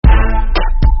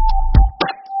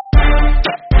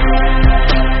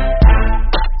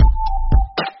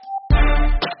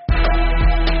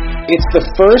It's the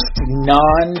first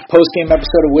non-post-game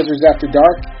episode of Wizards After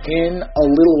Dark in a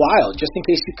little while. Just in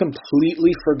case you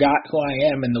completely forgot who I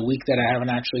am in the week that I haven't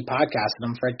actually podcasted,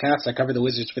 I'm Fred Katz. I cover the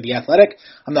Wizards for The Athletic.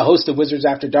 I'm the host of Wizards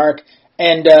After Dark,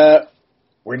 and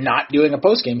we're not doing a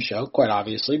post-game show, quite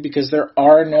obviously, because there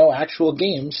are no actual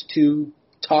games to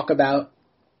talk about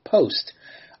post.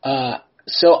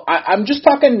 So I'm just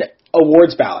talking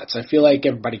awards ballots. I feel like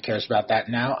everybody cares about that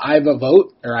now. I had a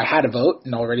vote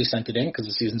and already sent it in because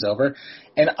the season's over.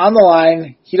 And on the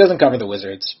line, he doesn't cover the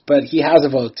Wizards, but he has a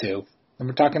vote too. And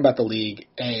we're talking about the league.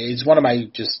 And he's one of my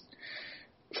just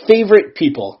favorite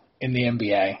people in the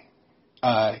NBA.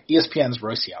 ESPN's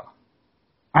Royce Young.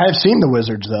 I have seen the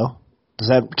Wizards, though. Does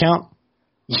that count?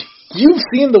 You've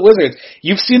seen the Wizards.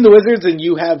 You've seen the Wizards, and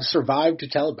you have survived to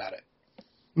tell about it.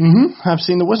 Mm-hmm. I've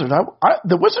seen the Wizards.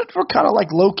 The Wizards were kind of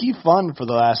like low-key fun for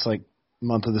the last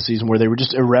month of the season, where they were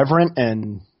just irreverent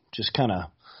and just kind of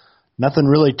nothing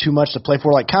really too much to play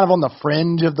for, like kind of on the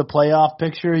fringe of the playoff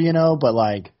picture, but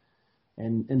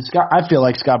and Scott, I feel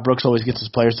like Scott Brooks always gets his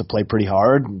players to play pretty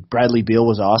hard, and Bradley Beal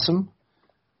was awesome.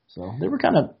 So they were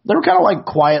kind of like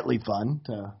quietly fun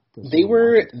to They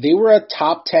were a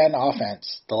top 10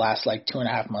 offense the last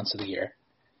 2.5 months of the year.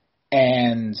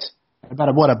 And about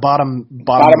a bottom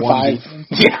five.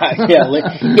 Yeah.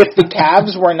 If the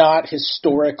Cavs were not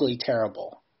historically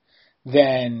terrible,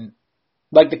 then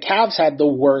the Cavs had the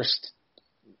worst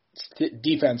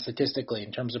defense statistically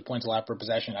in terms of points allowed per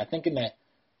possession, I think, in the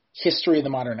history of the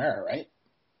modern era, right?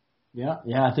 Yeah,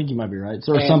 I think you might be right.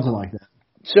 So something like that.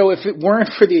 So if it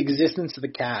weren't for the existence of the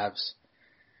Cavs,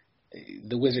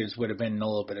 the Wizards would have been in a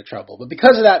little bit of trouble. But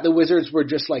because of that, the Wizards were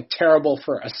just terrible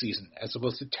for a season, as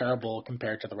opposed to terrible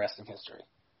compared to the rest of history.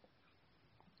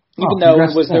 Even though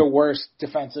it was their worst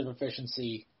defensive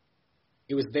efficiency,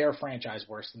 it was their franchise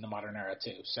worst in the modern era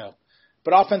too. So,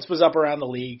 but offense was up around the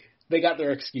league. They got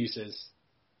their excuses.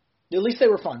 At least they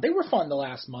were fun. They were fun the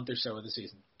last month or so of the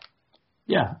season.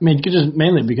 Yeah, I mean, just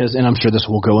mainly because, and I'm sure this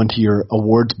will go into your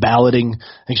awards balloting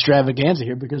extravaganza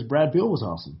here, because Brad Beal was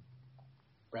awesome.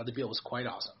 Bradley Beal was quite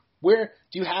awesome. Where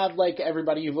do you have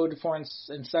everybody you voted for and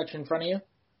such in front of you?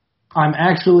 I'm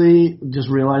actually just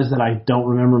realized that I don't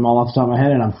remember them all off the top of my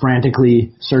head, and I'm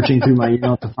frantically searching through my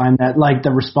email to find that,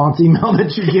 the response email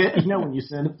that you get, when you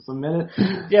submit it.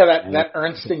 Yeah, that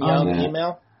Ernst & Young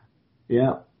email.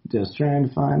 Yeah, just trying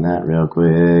to find that real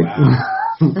quick.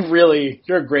 Wow. Really,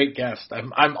 you're a great guest.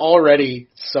 I'm already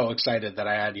so excited that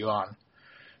I had you on.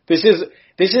 This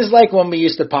is like when we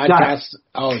used to podcast.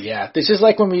 Oh yeah, this is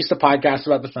like when we used to podcast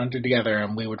about the Thunder together,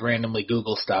 and we would randomly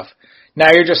Google stuff.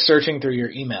 Now you're just searching through your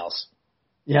emails.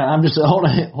 Yeah, I'm just hold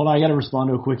on. I got to respond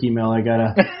to a quick email. I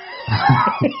gotta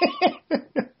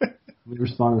let me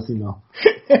respond to this email.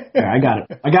 Yeah, I got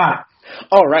it.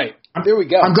 All right, there we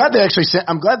go. I'm glad they actually sent.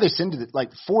 I'm glad they sent it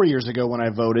 4 years ago when I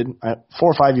voted. 4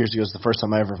 or 5 years ago was the first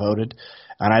time I ever voted,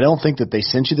 and I don't think that they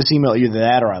sent you this email, either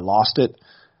that or I lost it.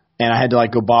 And I had to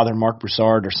go bother Mark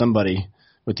Broussard or somebody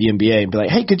with the NBA and be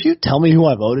like, "Hey, could you tell me who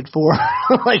I voted for?"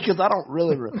 Because I don't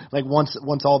really once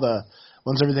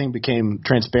everything became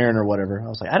transparent or whatever, I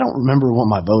was like, I don't remember what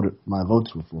my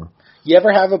votes were for. You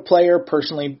ever have a player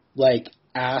personally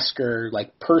ask or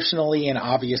personally and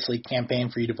obviously campaign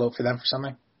for you to vote for them for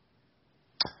something?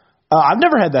 I've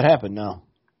never had that happen. No,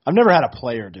 I've never had a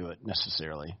player do it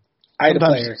necessarily. I had a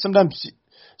player.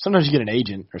 Sometimes you get an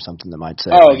agent or something that might say,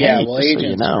 "Oh yeah, hey, well,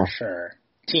 agents for sure.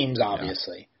 Teams,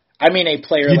 obviously. Yeah. I mean, a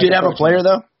player. You did have a player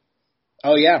though.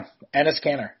 Oh yeah, Enes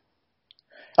Kanter.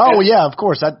 Oh yeah, of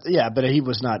course. But he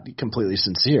was not completely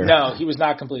sincere. No, he was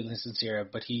not completely sincere.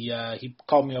 But he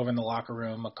called me over in the locker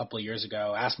room a couple of years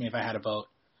ago, asked me if I had a vote.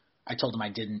 I told him I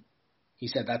didn't. He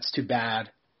said that's too bad,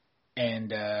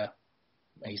 and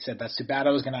he said, that's too bad. I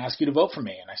was going to ask you to vote for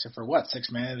me. And I said, for what,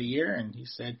 Sixth Man of the Year? And he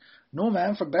said, no,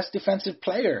 man, for best defensive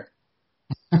player.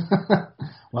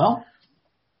 Well,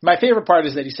 my favorite part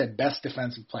is that he said best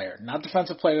defensive player, not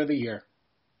defensive player of the year.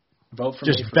 Vote for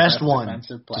me for best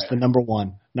defensive player. Just the number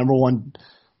one. Number one.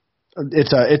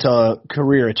 It's a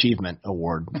career achievement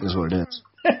award is what it is.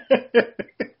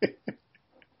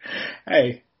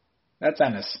 Hey, that's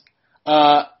Enes.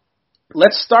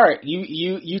 Let's start.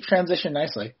 You transition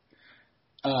nicely.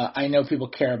 I know people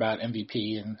care about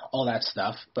MVP and all that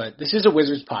stuff, but this is a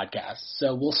Wizards podcast,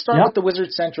 so we'll start with the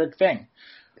Wizards-centric thing.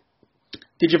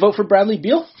 Did you vote for Bradley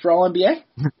Beal for All-NBA?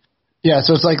 Yeah,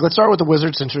 so it's let's start with the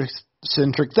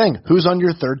Wizards-centric thing. Who's on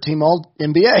your third-team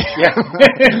All-NBA?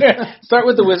 Yeah. Start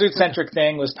with the Wizards-centric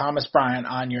thing. Was Thomas Bryant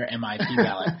on your MIP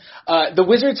ballot? The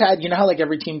Wizards had, how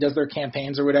every team does their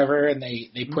campaigns or whatever, and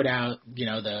they put out,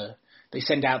 the they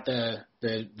send out the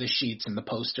sheets and the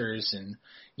posters and,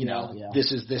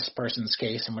 this is this person's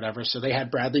case and whatever. So they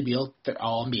had Bradley Beal,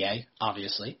 all NBA,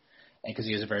 obviously, and because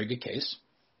he has a very good case.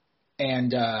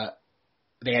 And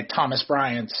they had Thomas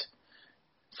Bryant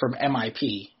from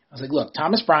MIP. I was like, look,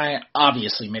 Thomas Bryant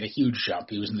obviously made a huge jump.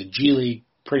 He was in the G League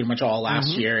pretty much all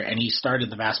last year, and he started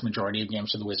the vast majority of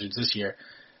games for the Wizards this year.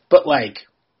 But,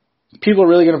 people are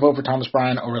really going to vote for Thomas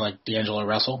Bryant over, D'Angelo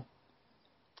Russell.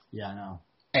 Yeah, I know.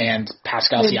 And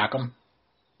Pascal Siakam.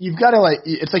 You've got to,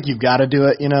 it's you've got to do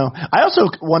it, I also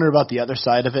wonder about the other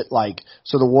side of it.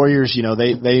 So the Warriors,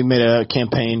 they made a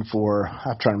campaign for,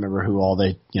 I'm trying to remember who all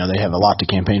they have a lot to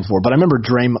campaign for. But I remember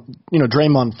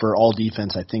Draymond for all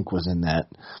defense, I think, was in that,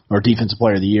 or defensive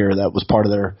player of the year. That was part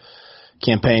of their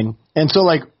campaign. And so,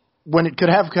 when it could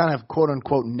have kind of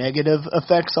quote-unquote negative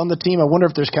effects on the team, I wonder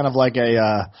if there's kind of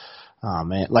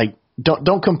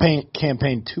don't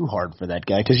campaign too hard for that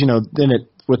guy. Because, then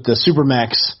with the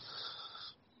Supermax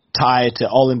tie to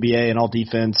all NBA and all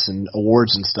defense and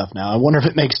awards and stuff now, I wonder if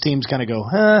it makes teams kind of go,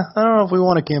 I don't know if we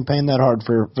want to campaign that hard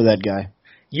for that guy.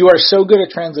 You are so good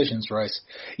at transitions, Royce.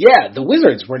 Yeah, the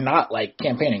Wizards were not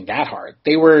campaigning that hard.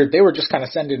 They were just kind of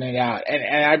sending it out.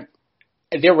 And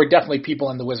there were definitely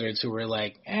people in the Wizards who were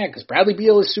because Bradley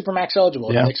Beal is Supermax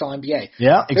eligible. Yeah. He makes all NBA.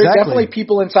 Yeah, exactly. There are definitely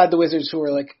people inside the Wizards who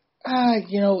were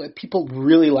people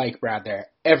really like Brad there.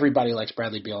 Everybody likes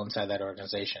Bradley Beal inside that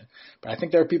organization. But I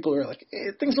think there are people who are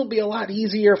things will be a lot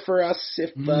easier for us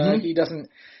if he doesn't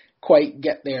quite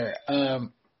get there.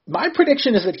 My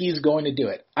prediction is that he's going to do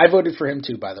it. I voted for him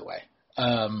too, by the way.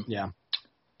 Yeah.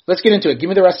 Let's get into it. Give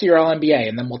me the rest of your All-NBA,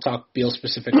 and then we'll talk Beal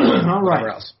specifically and whatever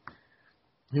else.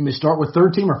 You may start with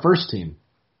third team or first team?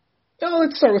 No,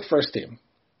 let's start with first team.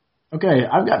 Okay,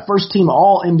 I've got first team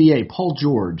All-NBA, Paul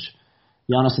George,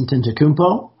 Giannis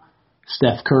Antetokounmpo,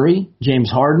 Steph Curry,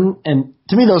 James Harden, and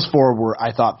to me those four were,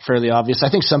 I thought, fairly obvious. I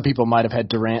think some people might have had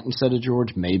Durant instead of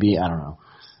George, maybe, I don't know.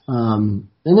 And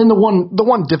then the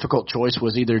one difficult choice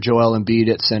was either Joel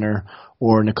Embiid at center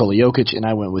or Nikola Jokic, and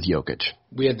I went with Jokic.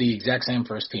 We had the exact same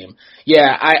first team.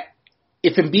 Yeah,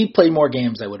 if Embiid played more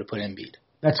games, I would have put Embiid.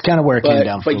 That's kind of where it came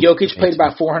down from. But Jokic played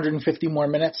about 450 more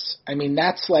minutes. I mean,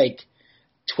 that's 12.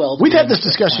 We've had this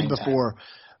discussion before.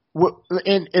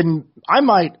 And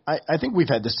I think we've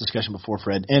had this discussion before,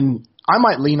 Fred, and I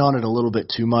might lean on it a little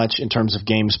bit too much in terms of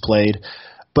games played,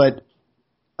 but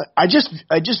I just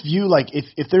view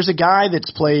if there's a guy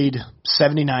that's played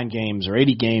 79 games or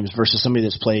 80 games versus somebody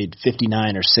that's played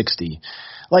 59 or 60,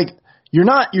 you're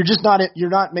not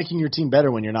making your team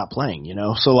better when you're not playing,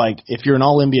 So if you're an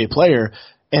All-NBA player,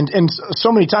 and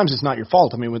so many times it's not your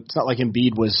fault. I mean, it's not like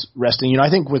Embiid was resting. I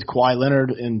think with Kawhi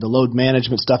Leonard and the load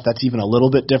management stuff, that's even a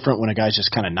little bit different when a guy's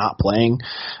just kind of not playing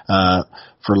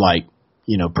for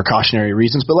precautionary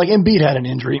reasons. But Embiid had an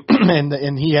injury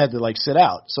and he had to sit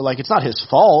out. So it's not his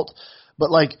fault, but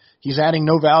he's adding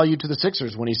no value to the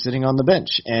Sixers when he's sitting on the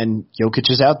bench. And Jokic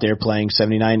is out there playing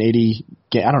 79, 80.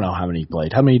 I don't know how many he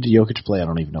played. How many did Jokic play? I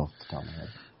don't even know off the top of my head.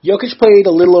 Jokic played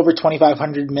a little over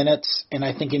 2,500 minutes, and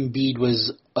I think Embiid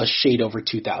was a shade over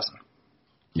 2,000.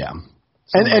 Yeah,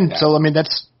 so I mean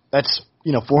that's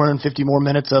 450 more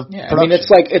minutes of production. I mean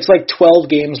it's like 12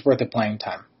 games worth of playing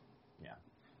time. Yeah,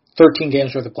 13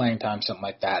 games worth of playing time, something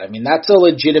like that. I mean that's a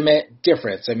legitimate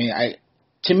difference. I mean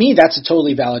to me that's a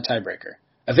totally valid tiebreaker.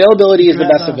 Availability is the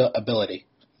best ability.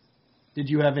 Did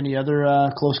you have any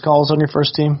other close calls on your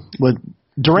first team with?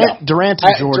 Durant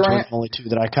and George were the only two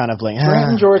that I kind of Durant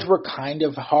and George were kind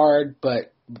of hard,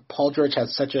 but Paul George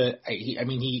has such it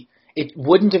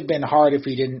wouldn't have been hard if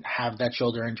he didn't have that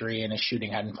shoulder injury and his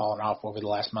shooting hadn't fallen off over the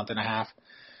last month and a half.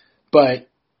 But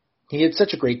he had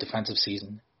such a great defensive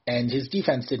season, and his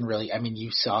defense didn't really. I mean, you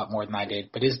saw it more than I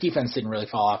did, but his defense didn't really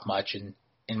fall off much in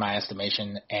my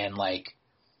estimation. And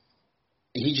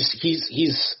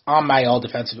he's on my all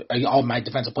my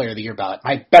defensive player of the year ballot,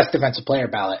 my best defensive player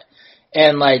ballot.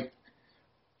 And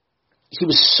he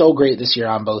was so great this year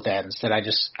on both ends that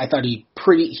I thought he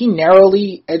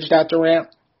narrowly edged out Durant.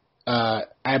 I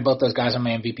had both those guys on my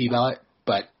MVP ballot,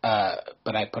 but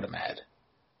I put him ahead.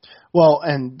 Well,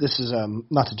 and this is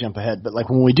not to jump ahead, but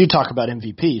when we do talk about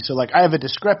MVP, so I have a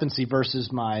discrepancy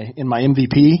versus my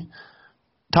MVP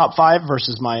top 5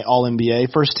 versus my All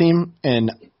NBA first team,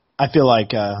 and I feel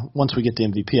once we get to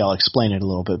MVP, I'll explain it a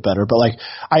little bit better.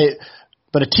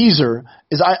 But a teaser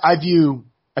is I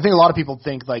think a lot of people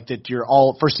think that your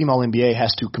first team All NBA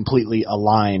has to completely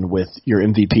align with your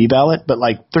MVP ballot, but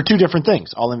they're two different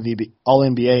things. All NBA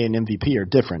and MVP are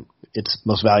different. It's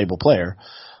most valuable player.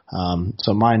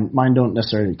 So mine don't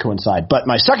necessarily coincide. But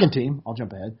my second team, I'll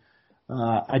jump ahead.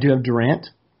 I do have Durant.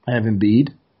 I have Embiid.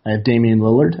 I have Damian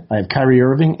Lillard. I have Kyrie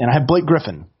Irving, and I have Blake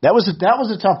Griffin. That was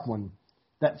a tough one.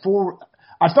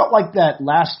 I felt like that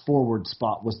last forward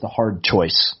spot was the hard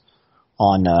choice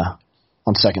on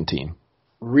second team.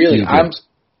 Really,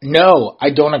 no,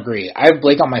 I don't agree. I have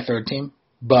Blake on my third team,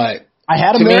 but I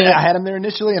had him there. I had him there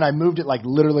initially, and I moved it like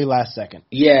literally last second.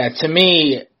 Yeah, to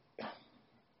me,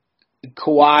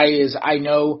 Kawhi is. I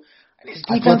know his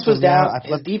defense was down.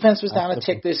 His defense was down a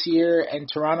tick this year, and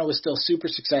Toronto was still super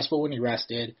successful when he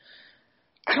rested.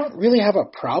 I don't really have a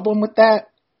problem with that,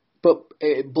 but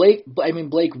Blake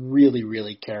really,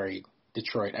 really carried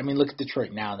Detroit. I mean, look at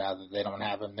Detroit now that they don't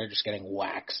have him. They're just getting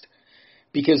waxed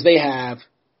because they have.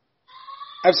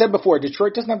 I've said before,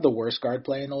 Detroit doesn't have the worst guard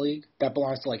play in the league. That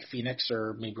belongs to like Phoenix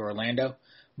or maybe Orlando.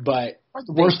 But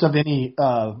the worst of any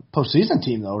postseason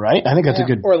team, though, right? I think that's a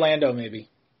good. Orlando,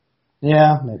 maybe.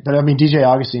 Yeah, but I mean, DJ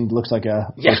Augustine looks like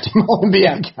a first-team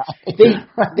All-NBA guy.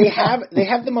 They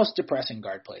have the most depressing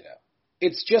guard play though.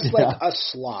 It's just like a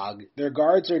slog. Their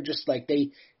guards are just like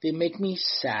they make me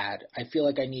sad. I feel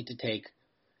like I need to take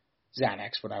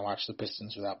Xanax when I watch the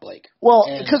Pistons without Blake. Well,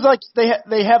 because like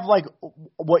they have like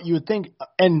what you would think,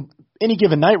 and any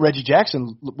given night Reggie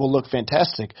Jackson will look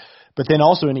fantastic, but then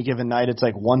also any given night it's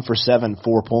like 1 for 7,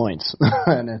 4 points,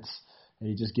 and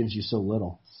he just gives you so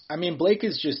little. I mean, Blake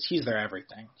is he's their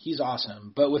everything. He's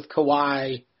awesome, but with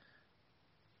Kawhi,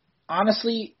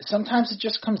 honestly, sometimes it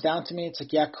just comes down to me. It's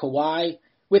like Kawhi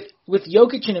with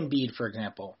Jokic and Embiid, for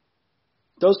example,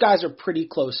 those guys are pretty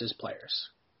close as players.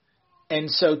 And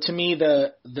so to me,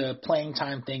 the playing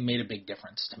time thing made a big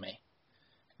difference to me.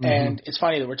 Mm-hmm. And it's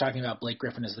funny that we're talking about Blake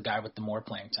Griffin as the guy with the more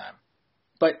playing time.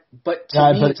 But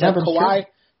to me, it's like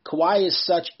Kawhi is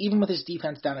such, even with his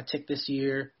defense down a tick this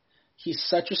year, he's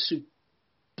such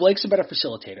Blake's a better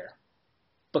facilitator.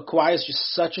 But Kawhi is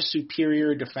just such a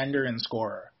superior defender and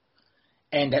scorer.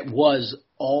 And it was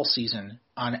all season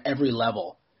on every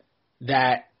level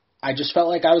that I just felt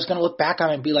like I was going to look back on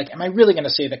it and be like, am I really going to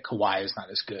say that Kawhi is not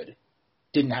as good?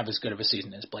 Didn't have as good of a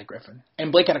season as Blake Griffin.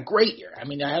 And Blake had a great year. I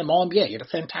mean, I had him all NBA. He had a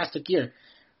fantastic year.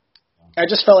 I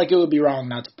just felt like it would be wrong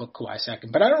not to put Kawhi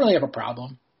second. But I don't really have a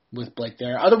problem with Blake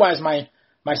there. Otherwise, my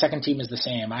second team is the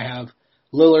same. I have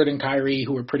Lillard and Kyrie,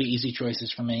 who are pretty easy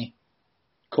choices for me.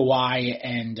 Kawhi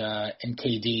and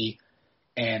KD,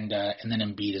 and then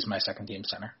Embiid is my second team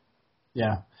center.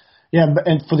 Yeah. Yeah,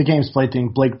 and for the games played thing,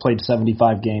 Blake played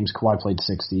 75 games, Kawhi played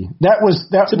 60. That was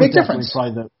a big difference.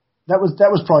 That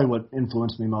was probably what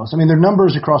influenced me most. I mean, their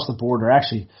numbers across the board are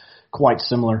actually quite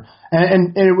similar,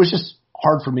 and it was just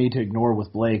hard for me to ignore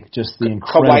with Blake. Just the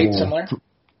incredible. Quite similar.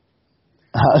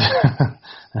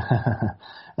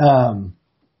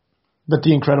 But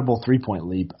the incredible 3-point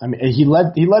leap. I mean, he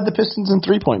led the Pistons in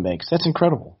 3-point makes. That's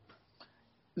incredible.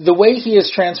 The way he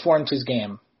has transformed his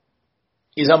game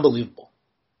is unbelievable.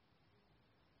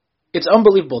 It's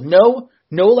unbelievable.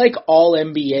 No like all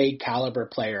NBA caliber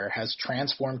player has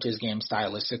transformed his game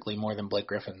stylistically more than Blake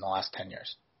Griffin in the last 10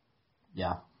 years.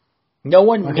 Yeah. No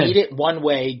one made it one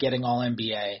way getting all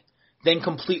NBA, then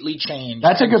completely changed.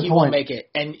 That's a good point. He will make it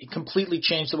and completely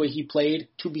change the way he played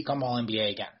to become all NBA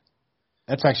again.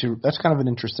 That's kind of an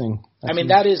interesting. I mean,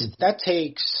 that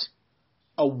takes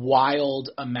a wild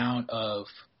amount of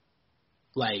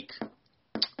like.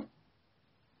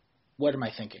 What am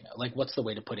I thinking? Like, what's the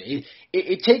way to put it?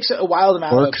 It takes a wild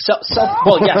amount work. of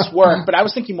self. Work, but I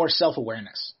was thinking more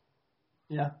self-awareness.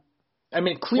 Yeah. I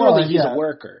mean, clearly he's a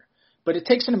worker, but it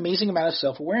takes an amazing amount of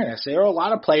self-awareness. There are a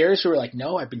lot of players who are like,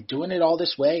 no, I've been doing it all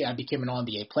this way. I became an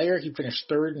All-NBA player. He finished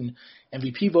third in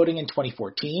MVP voting in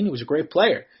 2014. He was a great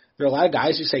player. There are a lot of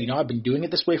guys who say, I've been doing it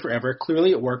this way forever.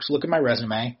 Clearly it works. Look at my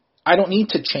resume. I don't need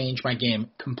to change my game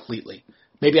completely.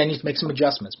 Maybe I need to make some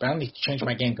adjustments, but I don't need to change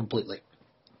my game completely.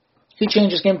 He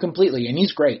changed his game completely, and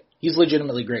he's great. He's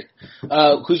legitimately great.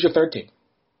 Who's your third team?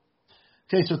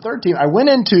 Okay, so third team. I went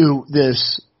into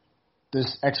this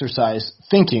exercise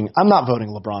thinking I'm not voting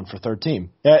LeBron for third team.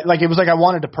 It was like I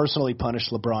wanted to personally punish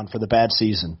LeBron for the bad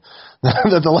season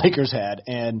that the Lakers had,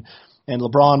 and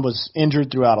LeBron was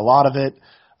injured throughout a lot of it.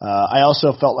 I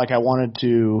also felt like I wanted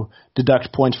to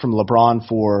deduct points from LeBron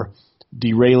for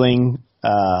derailing.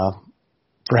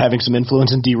 For having some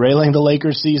influence in derailing the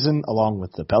Lakers season along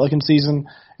with the Pelicans season.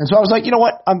 And so I was like, you know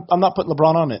what? I'm not putting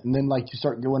LeBron on it. And then you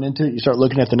start going into it, you start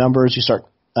looking at the numbers, you start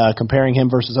comparing him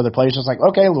versus other players. It's like,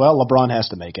 okay, well, LeBron has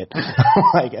to make it.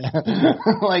 I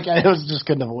just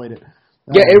couldn't avoid it.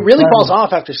 Yeah, it really falls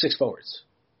off after 6 forwards.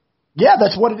 Yeah,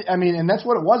 that's what and that's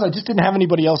what it was. I just didn't have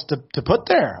anybody else to put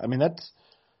there. I mean,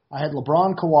 I had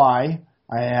LeBron, Kawhi,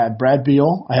 I had Brad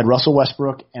Beal, I had Russell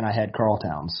Westbrook, and I had Karl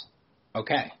Towns.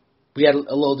 Okay. We had a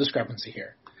little discrepancy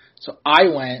here. So I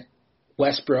went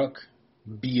Westbrook,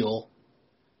 Beal,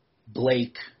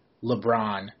 Blake,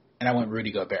 LeBron, and I went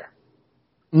Rudy Gobert.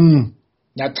 Mm.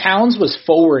 Now, Towns was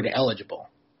forward eligible,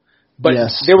 but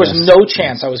there was no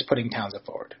chance I was putting Towns at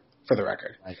forward, for the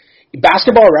record. Right.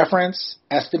 Basketball Reference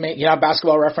estimate, you know,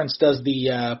 Basketball Reference does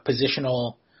the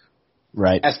positional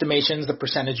estimations, the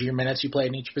percentage of your minutes you play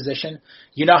in each position.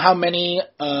 You know how many,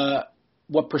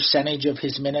 what percentage of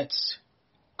his minutes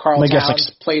Karl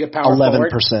Towns played at power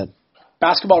 11%. Forward?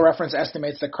 Basketball Reference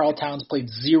estimates that Karl Towns played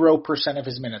 0% of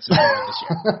his minutes at forward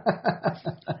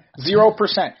this year.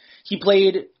 0%. He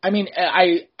played, I mean,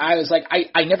 I was like,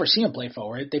 I never see him play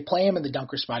forward. They play him in the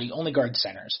dunker spot. He only guards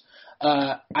centers.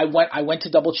 I went to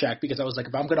double check because I was like,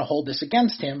 if I'm going to hold this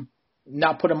against him,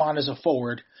 not put him on as a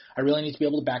forward, I really need to be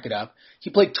able to back it up. He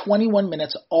played 21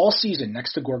 minutes all season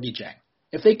next to Gorgui Dieng.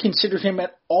 If they considered him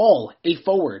at all a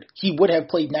forward, he would have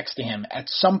played next to him at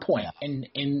some point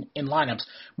in lineups,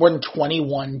 more than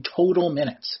 21 total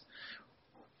minutes.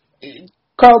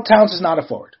 Karl Towns is not a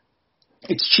forward.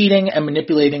 It's cheating and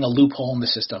manipulating a loophole in the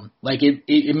system. Like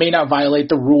it may not violate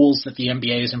the rules that the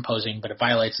NBA is imposing, but it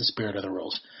violates the spirit of the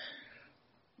rules.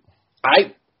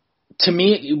 To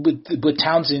me, with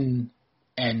Townsend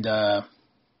and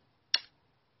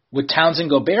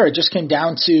Gobert, it just came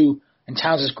down to, and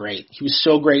Towns is great. He was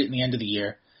so great in the end of the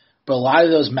year, but a lot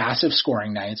of those massive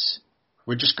scoring nights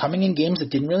were just coming in games that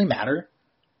didn't really matter.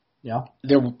 Yeah,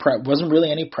 there wasn't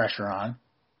really any pressure on.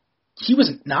 He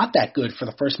was not that good for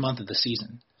the first month of the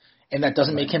season, and that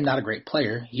doesn't make him not a great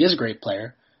player. He is a great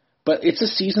player, but it's a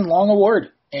season-long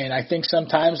award, and I think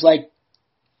sometimes, like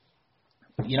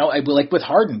with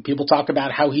Harden, people talk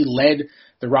about how he led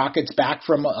the Rockets back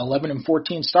from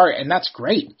 11-14 start, and that's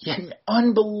great. He had an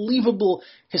unbelievable,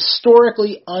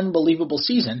 historically unbelievable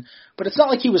season, but it's not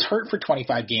like he was hurt for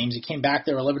 25 games. He came back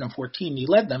there 11-14, he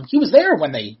led them. He was there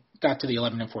when they got to the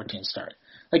 11-14 start.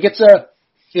 Like it's a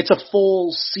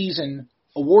full season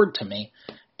award to me.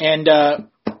 And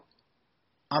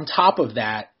on top of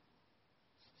that,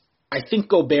 I think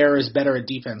Gobert is better at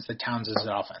defense than Towns is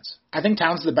at offense. I think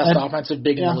Towns is the best offensive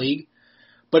big in the league.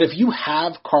 But if you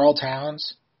have Karl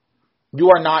Towns, you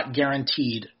are not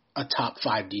guaranteed a top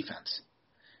 5 defense.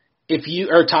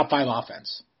 Or top 5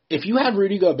 offense. If you have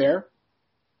Rudy Gobert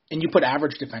and you put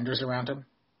average defenders around him,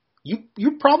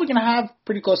 you're probably going to have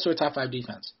pretty close to a top 5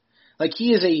 defense. Like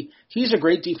he's a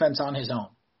great defense on his own.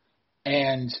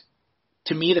 And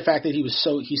to me, the fact that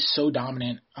he's so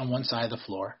dominant on one side of the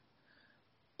floor,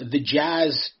 the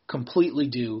Jazz completely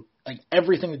do, like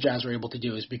everything the Jazz are able to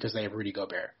do is because they have Rudy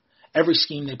Gobert. Every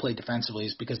scheme they play defensively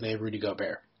is because they have Rudy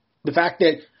Gobert. The fact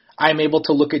that I'm able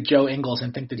to look at Joe Ingles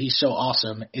and think that he's so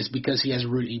awesome is because he has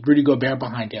Rudy Gobert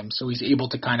behind him, so he's able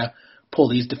to kind of pull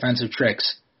these defensive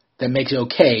tricks that makes it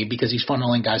okay because he's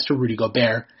funneling guys to Rudy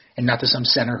Gobert and not to some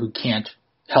center who can't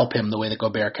help him the way that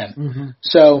Gobert can. Mm-hmm.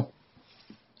 So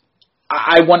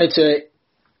I wanted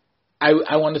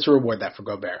to reward that for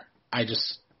Gobert.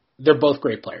 They're both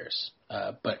great players,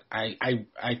 but I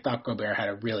thought Gobert had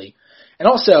a really, and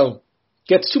also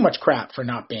gets too much crap for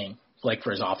not being like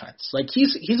for his offense. Like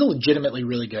he's a legitimately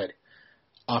really good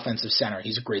offensive center.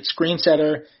 He's a great screen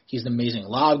setter. He's an amazing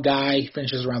lob guy. He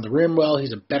finishes around the rim well.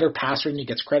 He's a better passer than he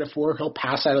gets credit for. He'll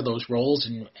pass out of those roles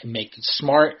and make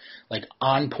smart, like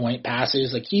on point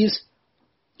passes. Like he's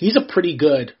a pretty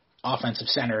good offensive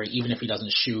center, even if he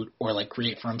doesn't shoot or like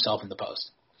create for himself in the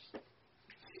post.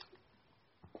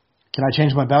 Can I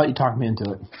change my ballot? You talked me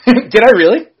into it. Did I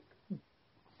really?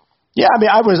 Yeah, I mean,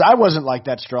 I wasn't like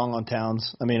that strong on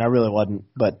Towns. I mean, I really wasn't,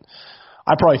 but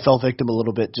I probably fell victim a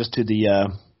little bit just to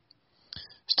the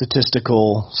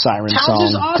statistical siren Towns song. Towns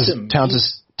is awesome.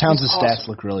 Towns' stats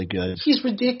look really good. He's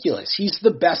ridiculous. He's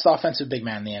the best offensive big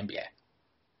man in the NBA.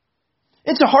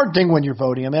 It's a hard thing when you're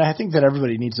voting. I mean, I think that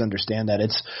everybody needs to understand that.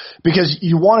 It's because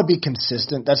you want to be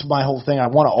consistent. That's my whole thing. I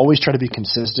want to always try to be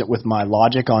consistent with my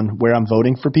logic on where I'm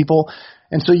voting for people.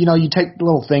 And so, you take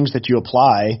little things that you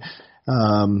apply,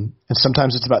 and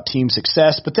sometimes it's about team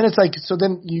success, but then it's like, so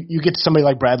then you get to somebody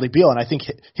like Bradley Beal, and I think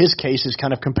his case is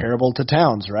kind of comparable to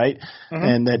Towns, right? Mm-hmm.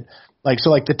 And that,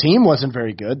 the team wasn't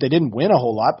very good. They didn't win a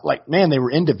whole lot. They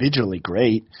were individually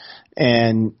great.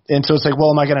 And so it's like,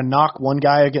 well, am I going to knock one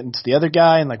guy against the other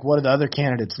guy? And what do the other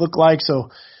candidates look like?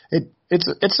 So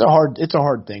it's a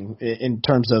hard thing in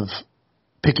terms of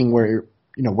picking where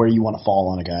you want to fall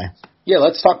on a guy. Yeah,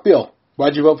 let's talk Beal.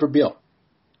 Why'd you vote for Beal?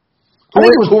 Who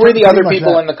were the other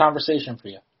people in the conversation for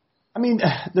you? I mean,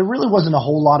 there really wasn't a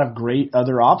whole lot of great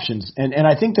other options, and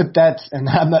I think that's, and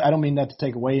I don't mean that to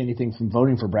take away anything from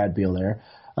voting for Brad Beal there,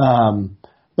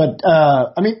 but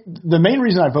I mean, the main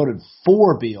reason I voted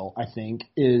for Beal, I think,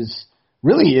 is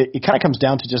really, it kind of comes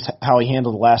down to just how he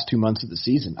handled the last 2 months of the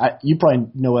season. You probably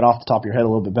know it off the top of your head a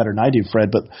little bit better than I do,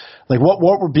 Fred. But like, what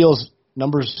were Beal's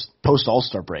numbers post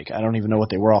All-Star break? I don't even know what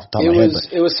they were off the top of my head.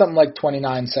 But it was something like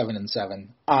 29, 7, and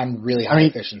 7 on really high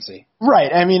efficiency.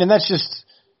 Right. I mean, and that's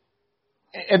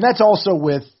also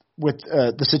with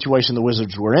the situation the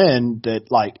Wizards were in,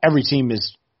 that like every team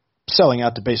is selling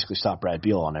out to basically stop Brad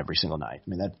Beal on every single night. I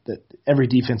mean, that every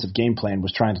defensive game plan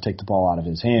was trying to take the ball out of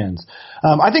his hands.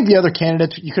 I think the other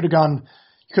candidates, you could have gone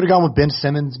with Ben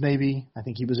Simmons maybe. I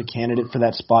think he was a candidate for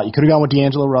that spot. You could have gone with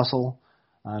D'Angelo Russell.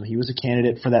 He was a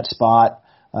candidate for that spot.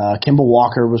 Kemba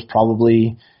Walker was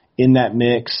probably in that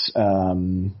mix.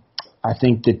 I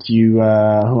think that who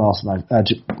else am I?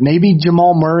 Maybe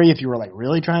Jamal Murray if you were like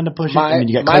really trying to push it. I mean,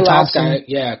 you got Klay Thompson.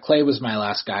 Klay was my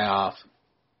last guy off.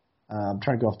 I'm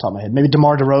trying to go off the top of my head. Maybe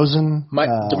DeMar DeRozan.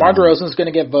 DeMar DeRozan is going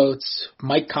to get votes.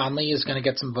 Mike Conley is going to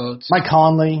get some votes. Mike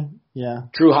Conley, yeah.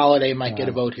 Drew Holiday might get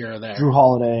a vote here or there. Drew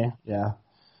Holiday, yeah.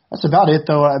 That's about it,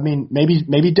 though. I mean,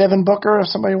 maybe Devin Booker if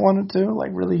somebody wanted to,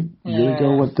 like really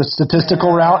go with the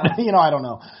statistical route. I don't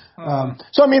know.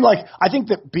 So I mean, like, I think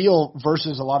that Beal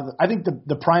versus a lot of I think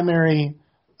the primary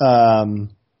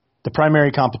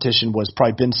competition was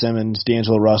probably Ben Simmons,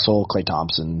 D'Angelo Russell, Klay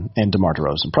Thompson, and DeMar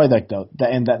DeRozan. Probably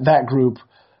that group.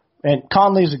 And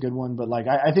Conley's a good one, but like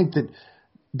I think that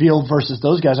Beal versus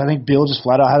those guys, I think Beal just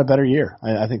flat out had a better year.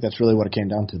 I think that's really what it came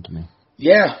down to me.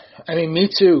 Yeah, I mean, me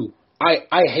too.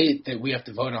 I hate that we have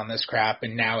to vote on this crap,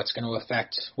 and now it's going to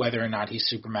affect whether or not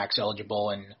he's Supermax eligible,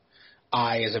 and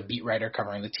I, as a beat writer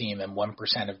covering the team, am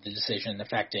 1% of the decision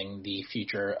affecting the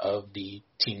future of the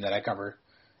team that I cover.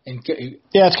 Yeah,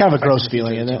 it's kind of a gross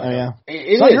feeling, isn't it? Oh, yeah.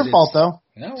 It's not your fault, though.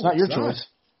 No, it's not your choice.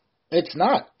 It's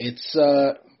not. It's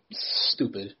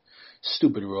stupid.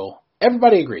 Stupid rule.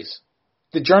 Everybody agrees.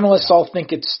 The journalists all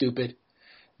think it's stupid.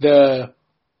 The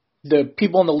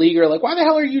people in the league are like, why the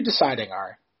hell are you deciding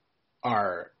our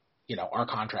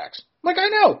contracts? I'm like, I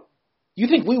know. You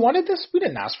think we wanted this? We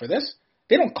didn't ask for this.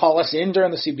 They don't call us in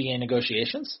during the CBA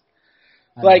negotiations.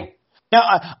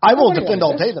 Now, I will defend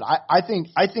all day that I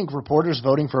think reporters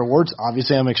voting for awards,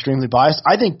 obviously I'm extremely biased.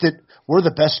 I think that we're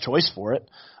the best choice for it.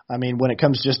 I mean, when it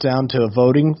comes just down to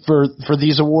voting for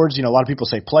these awards, a lot of people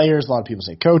say players, a lot of people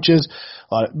say coaches,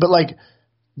 but like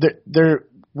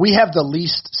we have the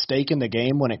least stake in the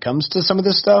game when it comes to some of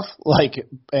this stuff.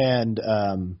 And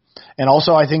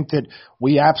also I think that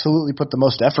we absolutely put the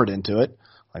most effort into it.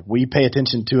 Like we pay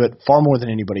attention to it far more than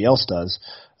anybody else does.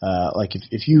 Like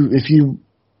if you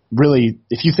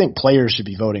think players should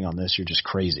be voting on this, you're just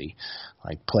crazy.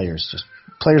 Like players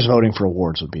voting for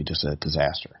awards would be just a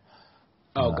disaster.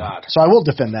 Oh God! So I will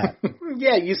defend that.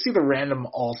 Yeah, you see the random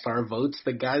all-star votes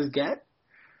that guys get.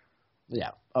 Yeah.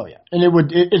 Oh yeah.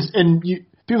 And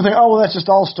people think, oh well, that's just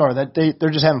all-star. That they're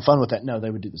just having fun with that. No, they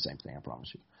would do the same thing. I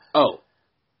promise you. Oh,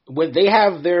 when they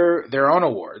have their own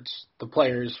awards, the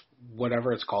players,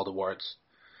 whatever it's called, awards.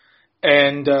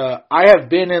 And I have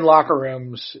been in locker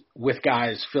rooms with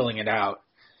guys filling it out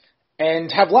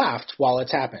and have laughed while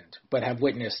it's happened, but have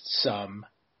witnessed some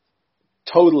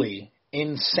totally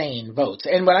insane votes.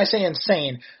 And when I say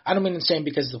insane, I don't mean insane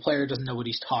because the player doesn't know what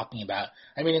he's talking about.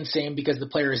 I mean insane because the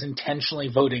player is intentionally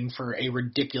voting for a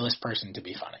ridiculous person to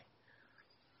be funny.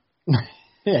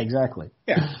 Yeah, exactly.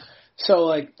 Yeah.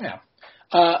 So,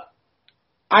 I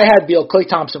had Beal. Klay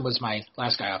Thompson was my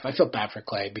last guy off. I feel bad for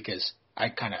Klay because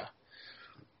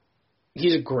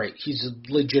he's a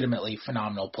legitimately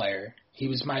phenomenal player. He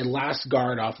was my last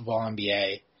guard off of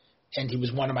All-NBA, and he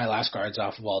was one of my last guards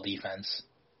off of All-Defense.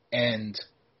 And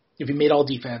if he made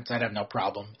All-Defense, I'd have no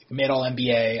problem. If he made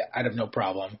All-NBA, I'd have no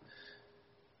problem.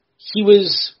 He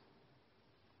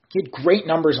had great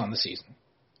numbers on the season,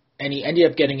 and he ended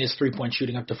up getting his three-point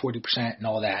shooting up to 40% and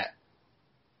all that.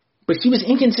 But he was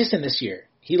inconsistent this year.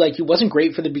 He wasn't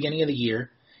great for the beginning of the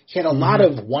year. He had a lot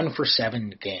of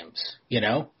 1-for-7 games,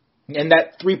 And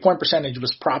that three-point percentage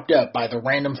was propped up by the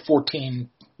random 14,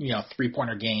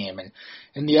 three-pointer game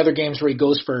and the other games where he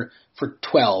goes for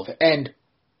 12. And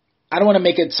I don't want to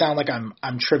make it sound like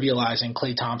I'm trivializing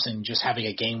Klay Thompson just having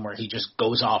a game where he just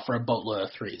goes off for a boatload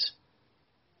of threes.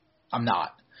 I'm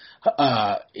not.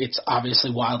 It's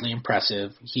obviously wildly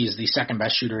impressive. He's the second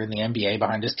best shooter in the NBA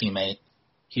behind his teammate.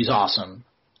 He's awesome.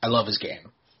 I love his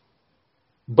game.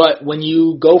 But when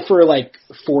you go for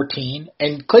 14,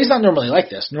 and Klay's not normally like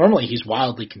this. Normally he's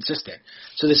wildly consistent.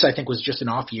 So this I think was just an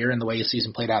off year in the way his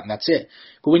season played out, and that's it.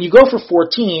 But when you go for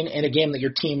 14 in a game that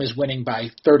your team is winning by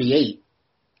 38,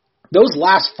 those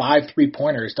last 5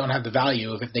 3-pointers don't have the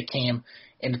value of if they came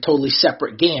in a totally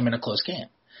separate game in a close game.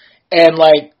 And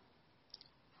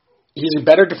he's a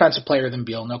better defensive player than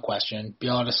Beal, no question.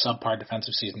 Beal had a subpar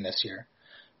defensive season this year.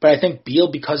 But I think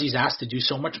Beal, because he's asked to do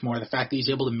so much more, the fact that he's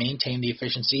able to maintain the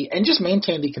efficiency and just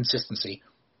maintain the consistency.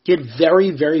 He had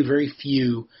very, very, very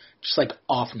few just like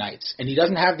off nights, and he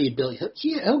doesn't have the ability.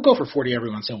 He'll go for 40 every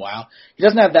once in a while. He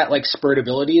doesn't have that like spurt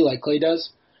ability like Clay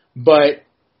does, but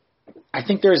I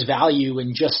think there's value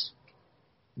in just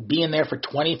being there for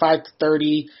 25 to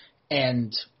 30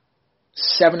 and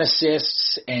 7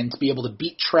 assists and to be able to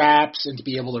beat traps and to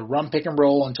be able to run pick and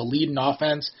roll and to lead an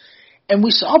offense. And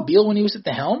we saw Beal when he was at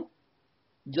the helm.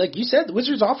 Like you said, the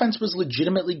Wizards' offense was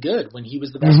legitimately good when he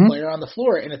was the best player on the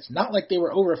floor, and it's not like they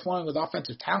were overflowing with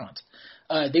offensive talent.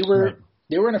 They were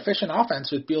an efficient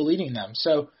offense with Beal leading them.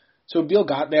 So Beal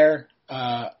got there.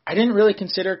 I didn't really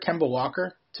consider Kemba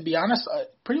Walker, to be honest.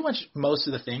 Pretty much most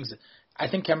of the things. I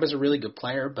think Kemba's a really good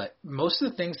player, but most of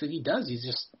the things that he does,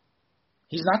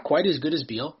 he's not quite as good as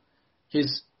Beal.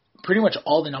 Pretty much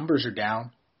all the numbers are down.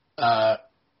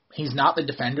 He's not the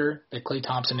defender that Klay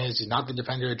Thompson is. He's not the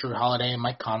defender that Drew Holiday and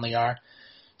Mike Conley are.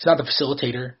 He's not the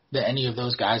facilitator that any of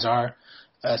those guys are.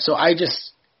 He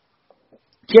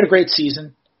had a great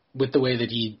season with the way that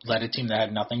he led a team that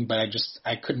had nothing, but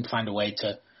I couldn't find a way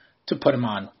to put him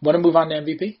on. Want to move on to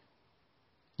MVP?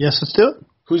 Yes, let's do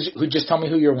it. Just tell me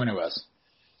who your winner was.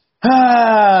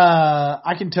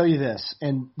 I can tell you this,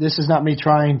 and this is not me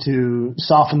trying to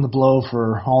soften the blow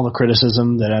for all the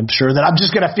criticism that I'm sure that I'm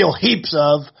just going to feel heaps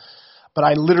of, but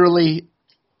I literally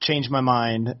changed my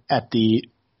mind at the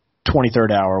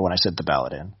 23rd hour when I sent the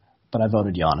ballot in. But I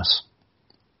voted Giannis.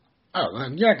 Oh,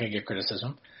 well, you're not going to get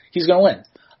criticism. He's going to win.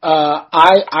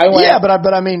 I went. Yeah,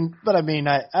 but I mean,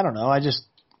 I don't know.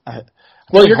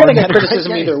 Well, you're going to get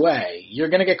criticism either way. You're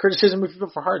going to get criticism if you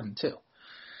vote for Harden too.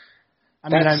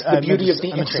 That's the beauty of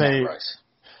the internet, Bryce.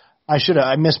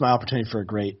 I missed my opportunity for a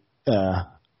great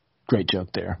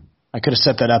joke there. I could have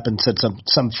set that up and said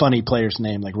some funny player's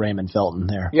name like Raymond Felton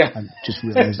there. Yeah. I just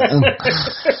realized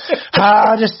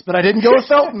but I didn't go with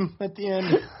Felton at the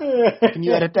end. Can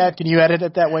you edit that? Can you edit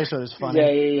it that way so it's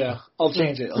funny? Yeah. I'll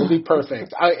change it. It'll be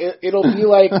perfect. It'll be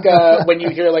like when you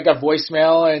hear like a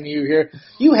voicemail and you hear,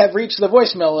 "You have reached the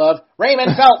voicemail of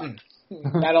Raymond Felton."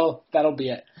 That'll be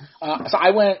it. So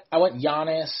I went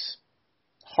Giannis,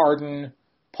 Harden,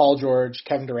 Paul George,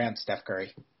 Kevin Durant, Steph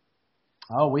Curry.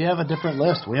 Oh, we have a different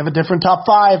list. We have a different top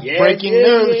 5. Breaking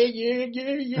news. Yeah.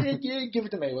 Give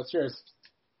it to me. What's yours?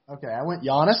 Okay, I went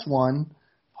Giannis 1,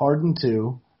 Harden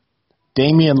 2,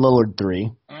 Damian Lillard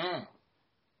 3,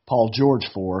 Paul George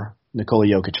 4, Nikola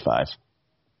Jokic 5.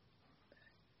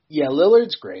 Yeah,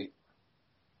 Lillard's great,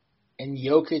 and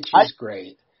Jokic is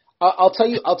great. I'll tell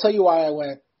you why I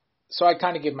went. So I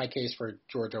kind of gave my case for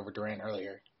George over Durant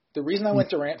earlier. The reason I went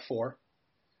Durant 4.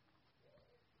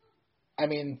 I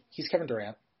mean, he's Kevin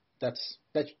Durant. That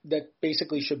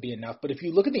basically should be enough. But if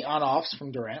you look at the on-offs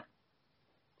from Durant,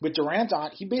 with Durant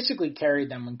on, he basically carried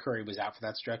them when Curry was out for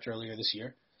that stretch earlier this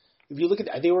year. If you look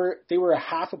at they were a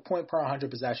half a point per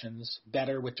 100 possessions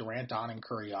better with Durant on and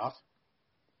Curry off,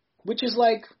 which is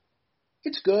like,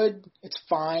 it's good, it's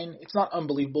fine, it's not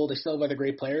unbelievable. They still have other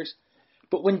great players,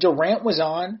 but when Durant was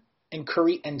on and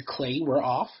Curry and Clay were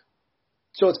off.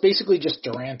 So it's basically just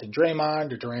Durant and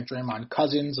Draymond, or Durant, Draymond,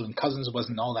 Cousins, and Cousins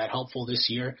wasn't all that helpful this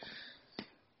year.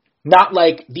 Not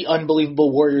like the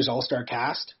unbelievable Warriors All-Star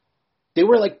cast. They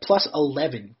were like plus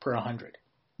 11 per 100.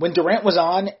 When Durant was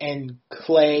on and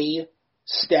Clay,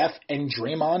 Steph, and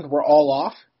Draymond were all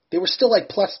off, they were still like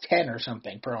plus 10 or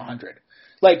something per 100.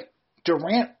 Like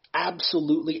Durant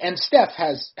absolutely, and Steph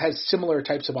has similar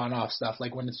types of on-off stuff.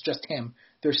 Like when it's just him,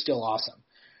 they're still awesome.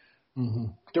 Mm-hmm.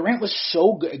 Durant was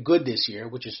so good this year,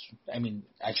 which is, I mean,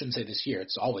 I shouldn't say this year,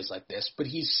 it's always like this, but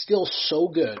he's still so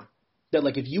good that,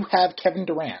 like, if you have Kevin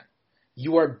Durant,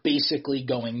 you are basically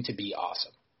going to be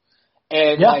awesome.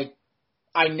 And, like,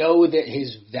 I know that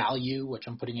his value, which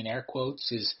I'm putting in air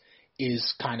quotes,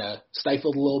 is kind of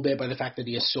stifled a little bit by the fact that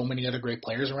he has so many other great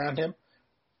players around him.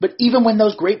 But even when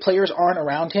those great players aren't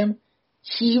around him,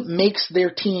 he makes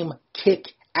their team kick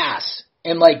ass.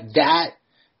 And, like, that,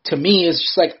 to me, is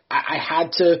just like, I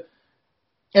had to,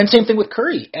 and same thing with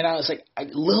Curry. And I was like,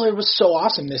 Lillard was so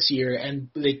awesome this year, and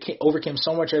they overcame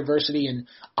so much adversity, and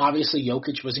obviously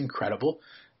Jokic was incredible.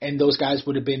 And those guys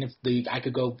would have been, if I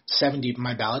could go 7 deep in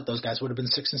my ballot, those guys would have been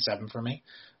 6 and 7 for me.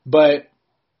 But,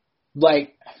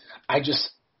 like,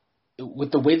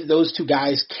 with the way that those two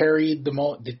guys carried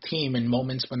the team in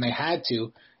moments when they had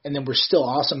to, and then were still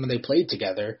awesome when they played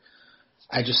together,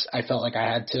 I felt like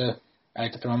I had to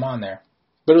throw them on there.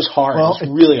 But it was hard. Well, it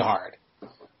was really hard.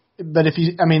 But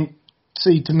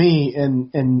see, to me, and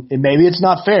maybe it's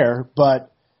not fair,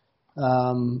 but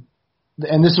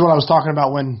and this is what I was talking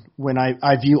about when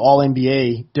I view all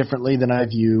NBA differently than I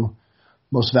view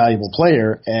most valuable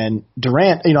player. And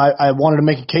Durant, I wanted to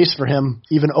make a case for him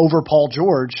even over Paul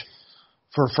George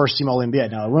for first-team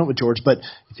All-NBA. Now, I went with George, but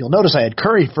if you'll notice, I had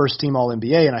Curry first-team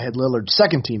All-NBA, and I had Lillard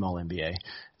second-team All-NBA.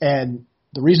 And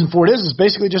the reason for it is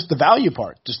basically just the value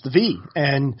part, just the V.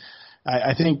 And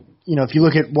I think, if you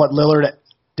look at what Lillard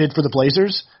did for the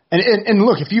Blazers, and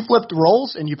look, if you flipped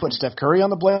roles and you put Steph Curry on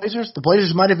the Blazers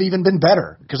might have even been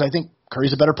better because I think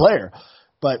Curry's a better player.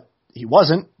 But he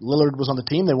wasn't. Lillard was on the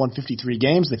team. They won 53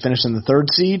 games. They finished in the 3rd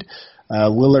seed.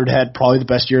 Lillard had probably the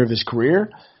best year of his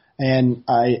career. And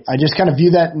I just kind of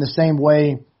view that in the same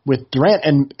way with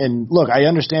Durant. And look, I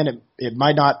understand it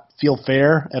might not feel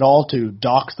fair at all to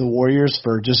dock the Warriors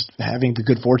for just having the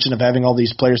good fortune of having all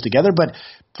these players together. But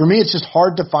for me, it's just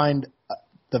hard to find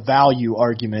the value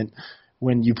argument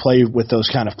when you play with those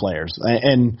kind of players.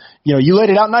 And you laid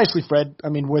it out nicely, Fred. I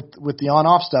mean, with the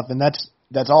on-off stuff, and that's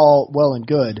all well and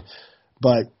good.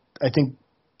 But I think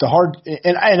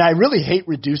and I really hate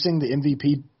reducing the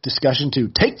MVP discussion to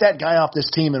take that guy off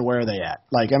this team and where are they at?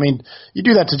 You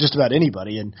do that to just about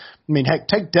anybody. And heck,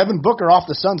 take Devin Booker off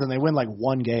the Suns and they win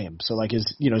one game. So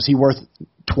is he worth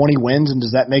 20 wins and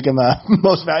does that make him a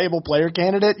most valuable player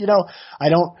candidate? I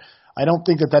don't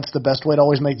think that's the best way to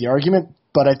always make the argument,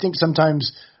 but I think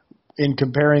sometimes in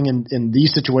comparing in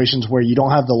these situations where you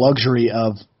don't have the luxury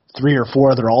of 3 or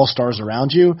 4 other all-stars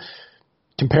around you,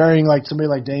 comparing somebody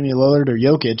like Damian Lillard or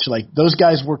Jokic, those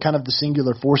guys were kind of the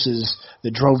singular forces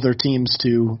that drove their teams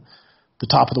to the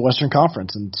top of the Western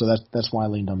Conference, and so that's why I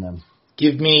leaned on them.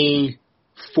 Give me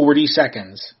 40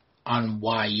 seconds on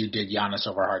why you did Giannis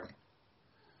over Harden.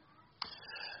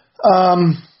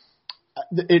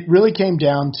 It really came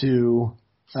down to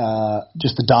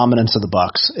just the dominance of the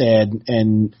Bucks,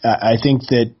 and I think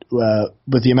that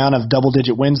with the amount of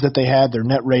double-digit wins that they had, their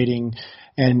net rating.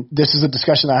 And this is a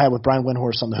discussion I had with Brian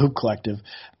Windhorst on the Hoop Collective,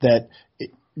 that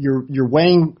you're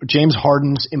weighing James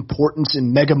Harden's importance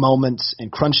in mega moments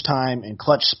and crunch time and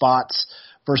clutch spots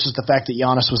versus the fact that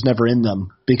Giannis was never in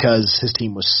them because his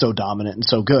team was so dominant and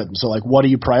so good. And so, what do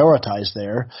you prioritize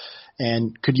there?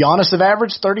 And could Giannis have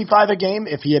averaged 35 a game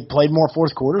if he had played more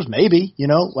fourth quarters? Maybe,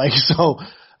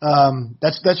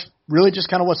 that's really just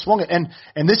kind of what swung it.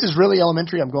 And this is really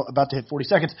elementary. I'm about to hit 40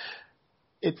 seconds.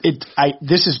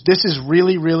 This is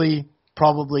really, really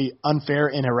probably unfair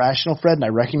and irrational, Fred, and I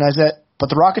recognize that. But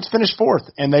the Rockets finished 4th,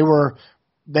 and they were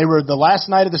the last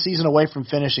night of the season away from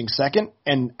finishing 2nd.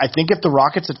 And I think if the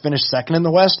Rockets had finished 2nd in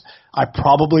the West, I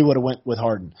probably would have went with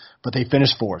Harden. But they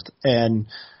finished 4th, and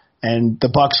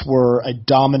the Bucks were a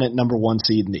dominant number 1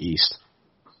 seed in the East.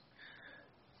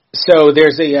 So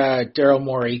there's a Daryl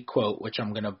Morey quote, which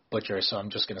I'm going to butcher, so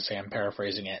I'm just going to say I'm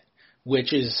paraphrasing it,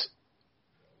 which is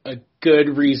a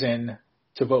good reason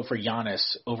to vote for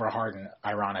Giannis over Harden,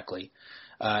 ironically.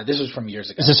 This was from years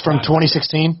ago. Is this from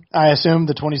 2016, I assume,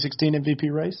 the 2016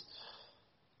 MVP race?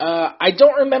 I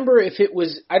don't remember if it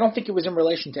was – I don't think it was in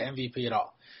relation to MVP at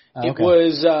all.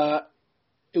 Okay.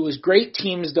 It was great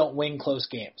teams don't win close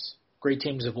games. Great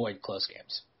teams avoid close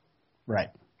games. Right.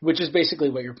 Which is basically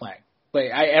what you're playing.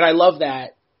 But I love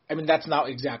that. I mean, that's not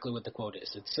exactly what the quote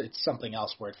is. It's something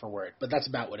else word for word, but that's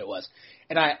about what it was.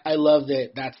 And I love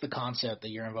that that's the concept that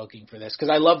you're invoking for this, because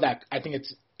I love that. I think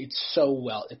it's so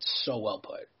well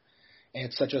put, and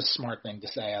it's such a smart thing to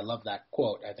say. I love that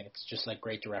quote. I think it's just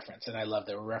great to reference, and I love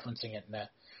that we're referencing it in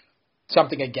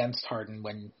something against Harden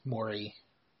when Morey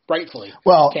rightfully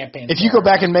campaigned. If you go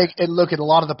back and look at a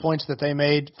lot of the points that they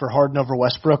made for Harden over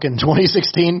Westbrook in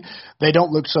 2016, they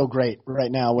don't look so great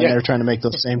right now when they're trying to make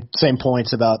those same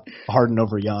points about Harden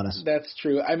over Giannis. That's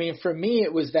true. I mean, for me,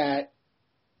 it was kind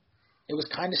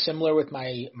of similar with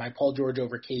my Paul George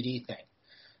over KD thing.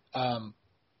 God,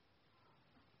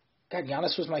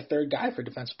 Giannis was my 3rd guy for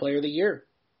Defensive Player of the Year.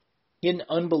 He had an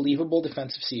unbelievable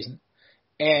defensive season,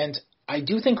 and I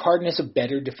do think Harden is a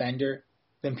better defender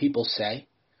than people say.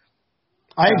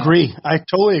 I agree. I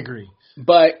totally agree.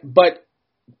 But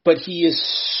he is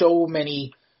so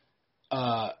many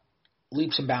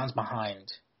leaps and bounds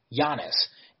behind Giannis.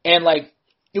 And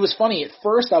it was funny, at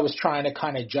first I was trying to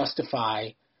kind of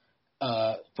justify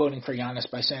voting for Giannis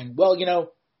by saying, well,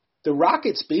 the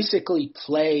Rockets basically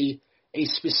play a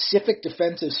specific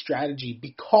defensive strategy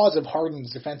because of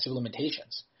Harden's defensive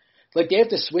limitations. They have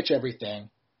to switch everything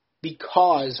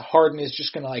because Harden is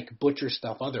just going to butcher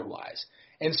stuff otherwise.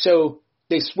 And so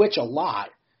they switch a lot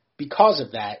because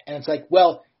of that. And it's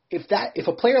if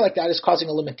a player like that is causing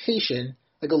a limitation,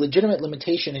 a legitimate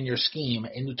limitation in your scheme,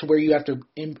 and to where you have to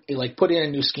put in a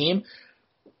new scheme,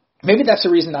 maybe that's the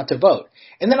reason not to vote.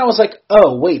 And then I was like,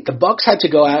 oh wait, the Bucks had to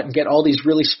go out and get all these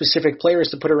really specific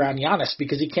players to put around Giannis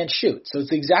because he can't shoot. So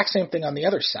it's the exact same thing on the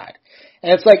other side.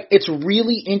 And it's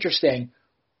really interesting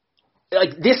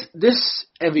like this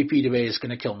MVP debate is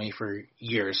going to kill me for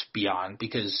years beyond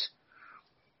because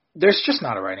there's just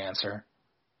not a right answer.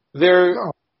 They're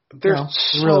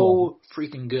so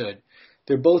freaking good.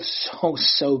 They're both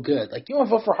so good. Like, you want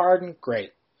to vote for Harden?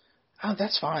 Great. Oh,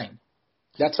 that's fine.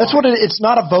 That's what it's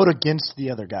not a vote against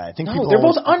the other guy. I think they're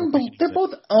both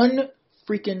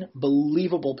unfreaking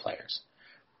believable players.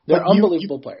 They're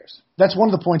unbelievable players. That's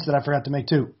one of the points that I forgot to make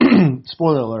too.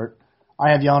 Spoiler alert.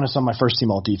 I have Giannis on my first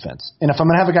team all defense. And if I'm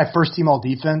going to have a guy first team all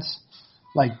defense,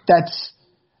 like that's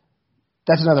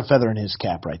another feather in his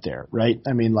cap right there, right?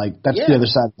 I mean, like that's the other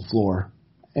side of the floor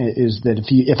is that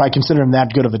if I consider him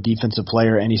that good of a defensive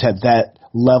player and he's had that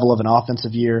level of an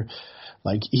offensive year,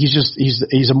 like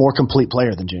he's a more complete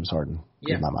player than James Harden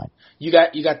in my mind. You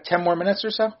got 10 more minutes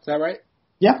or so? Is that right?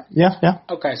 Yeah.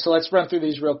 Okay, so let's run through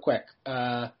these real quick.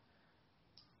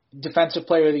 Defensive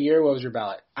player of the year, what was your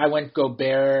ballot? I went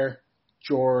Gobert,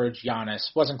 George,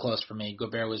 Giannis. Wasn't close for me.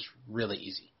 Gobert was really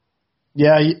easy.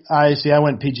 Yeah, I see. I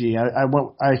went PG. I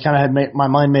kind of had my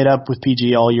mind made up with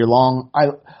PG all year long.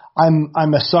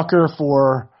 I'm a sucker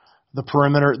for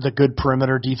the good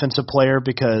perimeter defensive player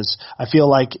because I feel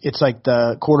like it's like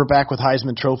the quarterback with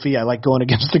Heisman Trophy. I like going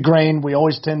against the grain. We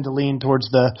always tend to lean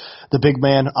towards the big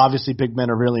man. Obviously, big men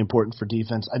are really important for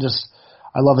defense. I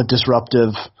love a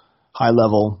disruptive, high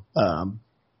level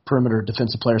perimeter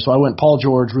defensive player. So I went Paul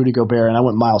George, Rudy Gobert, and I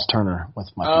went Miles Turner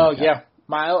with my. Oh yeah,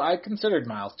 I considered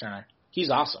Miles Turner. He's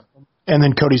awesome. And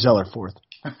then Cody Zeller fourth.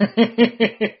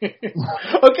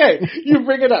 Okay, you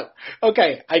bring it up.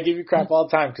 Okay, I give you crap all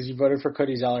the time because you voted for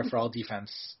Cody Zeller for all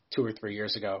defense 2 or 3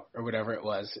 years ago or whatever it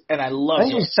was, and I loved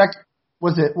it.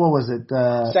 What was it?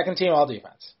 Second team all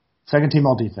defense. Second team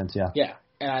all defense, yeah. Yeah,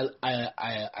 and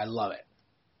I love it.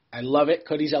 I love it.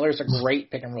 Cody Zeller is a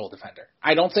great pick and roll defender.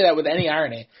 I don't say that with any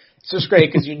irony. It's just great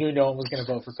because you knew no one was going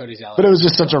to vote for Cody Zeller. But it was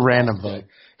just such a random vote.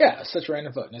 Yeah, such a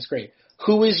random vote, and it's great.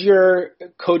 Who is your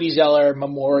Cody Zeller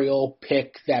memorial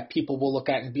pick that people will look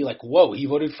at and be like, whoa, he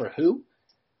voted for who?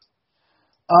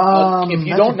 If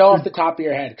you don't know off the top of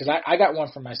your head, because I got one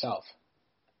for myself.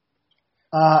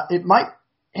 It might.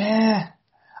 I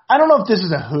don't know if this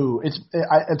is a who. It's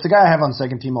a guy I have on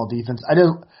second team all defense.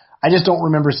 I just don't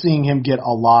remember seeing him get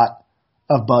a lot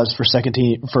of buzz for second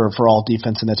team for all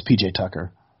defense, and that's PJ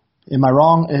Tucker. Am I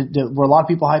wrong? Were a lot of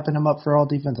people hyping him up for all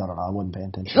defense? I don't know. I wouldn't pay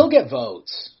attention. He'll get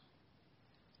votes.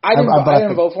 I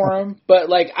didn't vote for him, but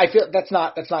like I feel that's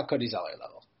not Cody Zeller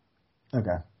level.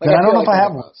 Okay. Like, I don't know if I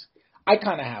have one. I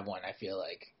kind of have one. I feel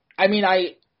like. I mean,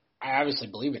 I obviously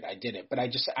believe it. I did it, but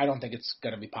I don't think it's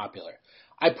going to be popular.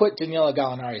 I put Danilo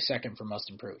Gallinari second for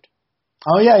most improved.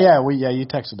 Oh yeah. You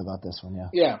texted about this one,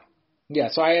 yeah. Yeah.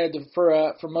 So I had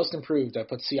for most improved, I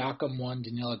put Siakam 1,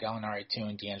 Danilo Gallinari 2,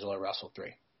 and D'Angelo Russell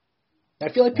 3. And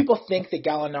I feel like people think that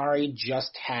Gallinari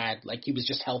he was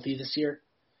just healthy this year.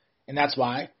 And that's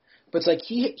why. But it's like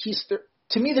he's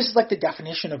to me, this is like the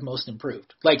definition of most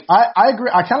improved. Like I agree.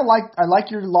 I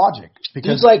like your logic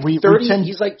because he's like 30.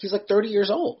 He's like 30 years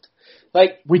old.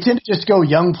 Like we tend to just go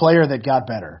young player that got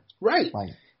better. Right.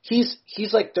 Like, he's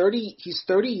like 30. He's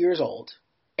 30 years old,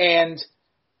 and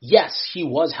yes, he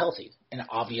was healthy, and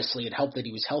obviously it helped that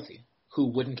he was healthy. Who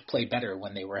wouldn't play better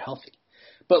when they were healthy?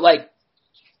 But like.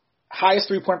 Highest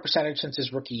 3-point percentage since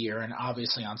his rookie year, and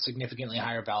obviously on significantly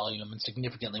higher volume and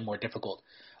significantly more difficult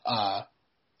shots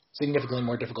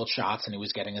than he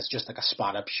was getting as just like a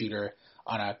spot up shooter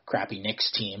on a crappy Knicks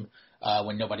team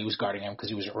when nobody was guarding him because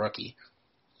he was a rookie.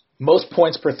 Most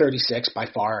points per 36 by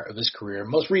far of his career.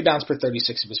 Most rebounds per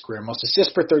 36 of his career. Most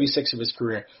assists per 36 of his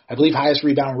career. I believe highest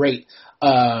rebound rate.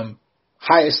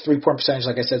 Highest 3-point percentage,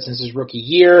 like I said, since his rookie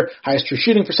year. Highest true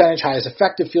shooting percentage. Highest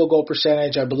effective field goal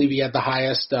percentage. I believe he had the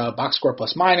highest box score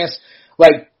plus minus.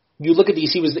 Like, you look at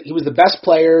these, he was the best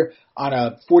player on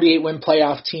a 48-win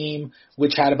playoff team,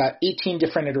 which had about 18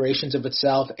 different iterations of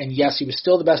itself. And yes, he was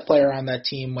still the best player on that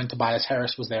team when Tobias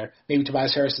Harris was there. Maybe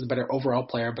Tobias Harris is the better overall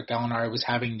player, but Gallinari was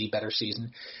having the better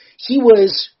season. He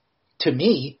was, to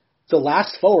me, the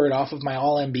last forward off of my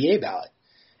All-NBA ballot.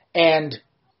 And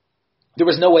there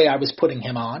was no way I was putting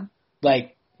him on.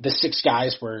 Like, the 6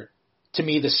 guys were, to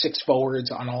me, the 6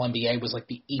 forwards on All-NBA was like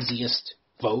the easiest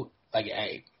vote. Like,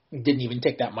 I didn't even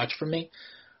take that much from me.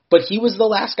 But he was the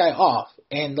last guy off.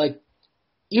 And, like,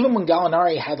 even when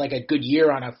Gallinari had, like, a good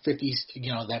year on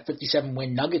that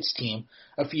 57-win Nuggets team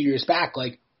a few years back,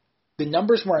 like, the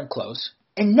numbers weren't close.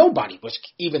 And nobody was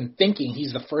even thinking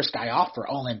he's the first guy off for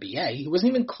All-NBA. He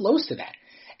wasn't even close to that.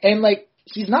 And, like,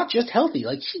 he's not just healthy.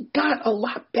 Like, he got a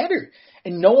lot better.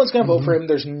 And no one's going to vote for him.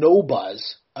 There's no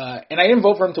buzz. And I didn't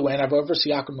vote for him to win. I voted for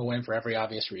Siakam to win for every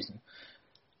obvious reason.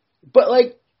 But,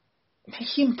 like,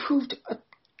 he improved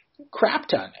crap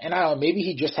ton. And I don't know, maybe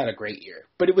he just had a great year.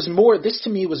 But it was more, this to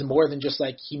me was more than just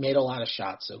like he made a lot of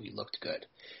shots, so he looked good.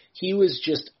 He was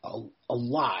just a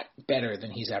lot better than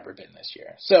he's ever been this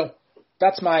year. So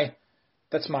that's my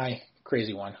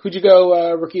crazy one. Who'd you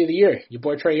go Rookie of the Year? Your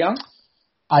boy Trae Young?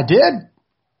 I did.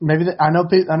 Maybe I know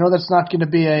that's not going to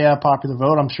be a popular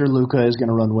vote. I'm sure Luka is going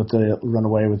to run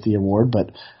away with the award,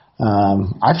 but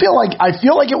I feel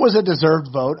like it was a deserved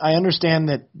vote. I understand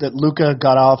that Luka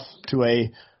got off to a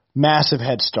massive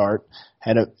head start,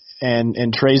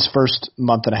 and Trae's first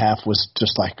month and a half was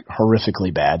just like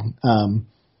horrifically bad.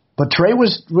 But Trae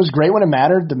was great when it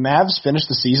mattered. The Mavs finished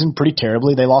the season pretty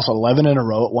terribly. They lost 11 in a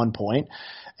row at one point.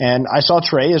 And I saw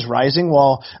Trae as rising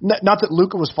while not that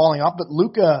Luka was falling off, but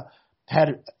Luka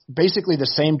had basically the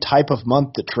same type of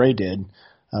month that Trae did.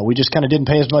 We just kind of didn't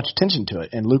pay as much attention to it.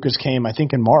 And Luka's came, I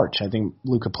think, in March. I think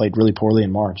Luka played really poorly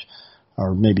in March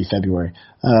or maybe February.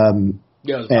 Yeah,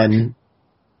 it was March.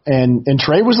 And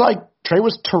Trae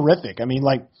was terrific. I mean,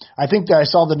 like, I think that I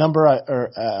saw the number,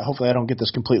 hopefully I don't get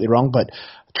this completely wrong, but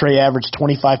Trae averaged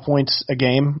 25 points a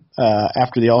game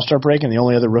after the All-Star break, and the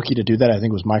only other rookie to do that, I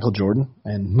think, was Michael Jordan.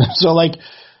 And so, like,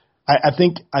 I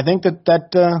think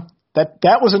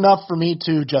that was enough for me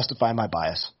to justify my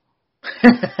bias.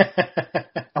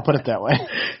 I'll put it that way.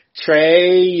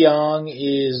 Trae Young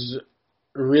is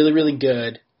really, really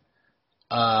good.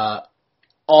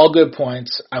 All good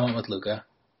points. I went with Luka.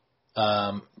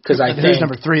 Because I think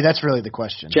number 3. That's really the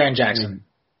question. Jaren Jackson.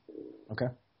 Okay.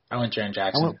 I went Jaren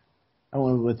Jackson. I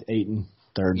went with Ayton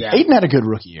third. Yeah. Ayton had a good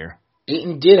rookie year.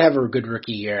 Ayton did have a good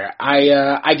rookie year.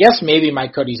 I guess maybe my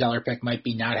Cody Zeller pick might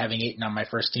be not having Ayton on my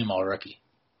first team all rookie.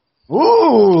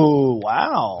 Ooh,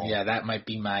 wow. Yeah, that might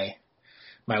be my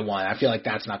one. I feel like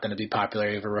that's not going to be popular.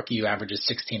 If a rookie who averages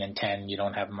 16 and 10, you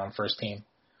don't have him on first team.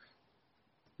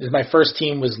 My first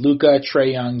team was Luka,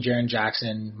 Trae Young, Jaren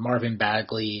Jackson, Marvin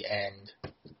Bagley, and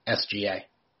SGA.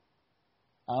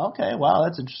 Okay, wow,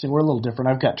 that's interesting. We're a little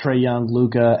different. I've got Trae Young,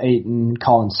 Luka, Ayton,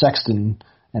 Colin Sexton,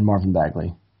 and Marvin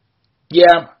Bagley.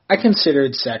 Yeah, I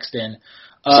considered Sexton.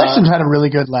 Sexton had a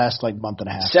really good last month and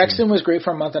a half. Sexton was great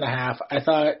for a month and a half. I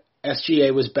thought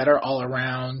SGA was better all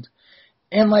around.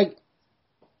 And I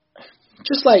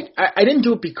didn't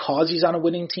do it because he's on a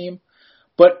winning team.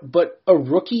 But a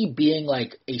rookie being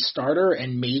like a starter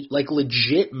and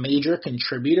legit major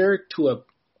contributor to a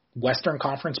Western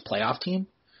Conference playoff team,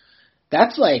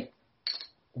 that's like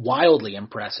wildly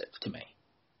impressive to me.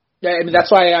 Yeah, I mean that's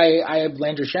why I have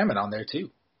Landry Shamet on there too.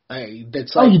 You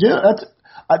do? That's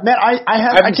man.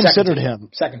 I considered him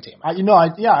second team. I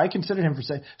considered him for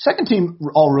second team.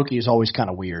 All rookie is always kind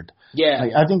of weird. Yeah,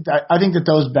 I think that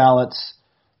those ballots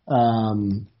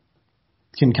can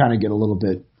kind of get a little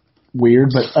bit weird,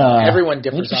 but everyone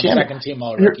differs on second team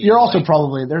all rookie. You're also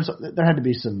probably there had to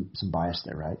be some bias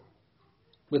there, right?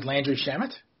 With Landry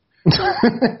Shamet,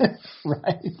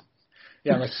 right?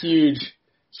 Yeah, I'm a huge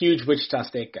Wichita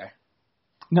State guy.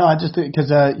 No, I just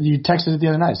because you texted it the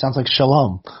other night. It sounds like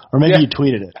Shalom, or maybe you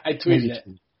tweeted it. I tweeted it.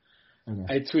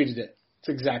 Okay. I tweeted it. It's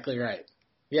exactly right.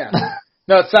 Yeah.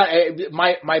 No, it's not.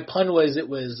 My pun was it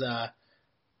was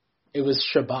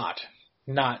Shabbat.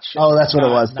 Not Shalom. Oh, that's what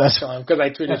it was. That's Shalom, because I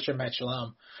tweeted Shemet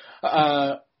Shalom.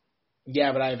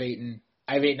 Yeah, but I have Ayton.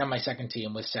 I have Ayton on my second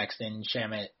team with Sexton,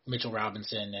 Shamet, Mitchell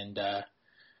Robinson, and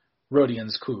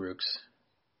Rodions Kurucs.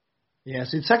 Yeah,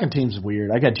 see, the second team's weird.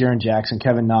 I got Jaren Jackson,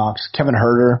 Kevin Knox, Kevin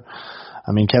Herter.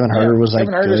 I mean, Kevin Herter was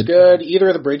Kevin Herter's good. Either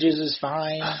of the Bridges is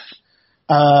fine.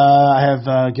 I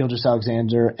have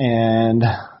Gilgeous-Alexander and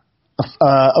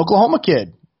Oklahoma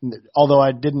kid. Although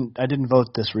I didn't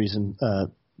vote this reason.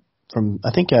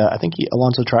 I think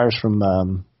Alonzo Trier's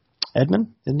from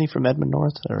Edmond. Isn't he from Edmond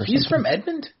North? He's from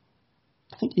Edmond?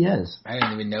 I think he is. I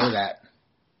didn't even know that.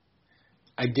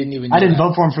 I didn't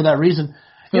vote for him for that reason.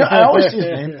 I always see his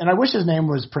name, and I wish his name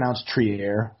was pronounced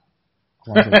Trier.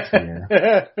 Wouldn't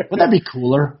that be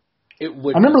cooler? It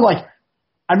would. I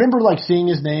remember seeing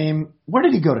his name. Where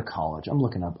did he go to college? I'm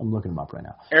looking him up right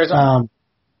now. Arizona.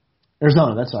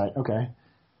 Arizona. That's right. Okay.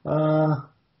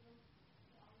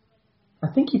 I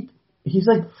think he's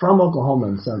from Oklahoma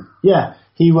and so yeah.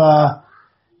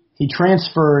 He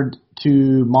transferred to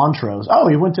Montrose. Oh,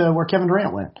 he went to where Kevin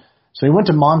Durant went. So he went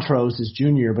to Montrose his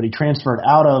junior year, but he transferred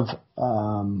out of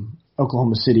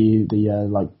Oklahoma City,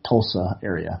 the Tulsa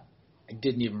area. I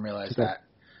didn't even realize that.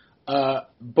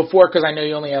 Before, because I know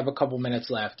you only have a couple minutes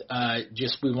left,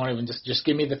 just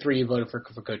give me the 3 you voted for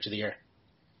Coach of the Year.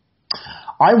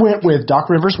 I went with Doc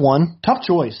Rivers 1. Tough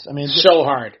choice. I mean, so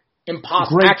hard,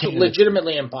 impossible, actually,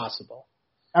 legitimately impossible.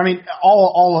 I mean,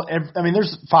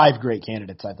 there's 5 great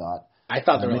candidates. I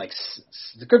thought there were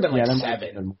there could have been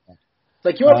 7.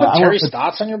 Like, you want to put I Terry went with-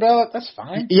 Stotts on your ballot? That's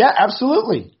fine. Yeah,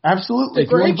 absolutely. Absolutely.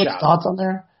 It's a If you want great to put job. Stotts on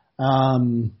there.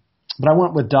 But I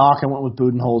went with Doc, I went with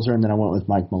Budenholzer, and then I went with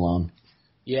Mike Malone.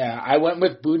 Yeah, I went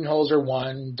with Budenholzer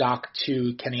 1, Doc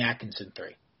 2, Kenny Atkinson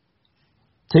 3.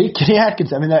 Kenny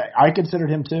Atkinson. I mean, I considered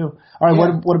him too. All right,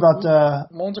 Yeah. what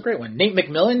about? Malone's a great one. Nate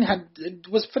McMillan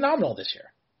was phenomenal this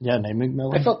year. Yeah, Nate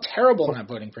McMillan. I felt terrible not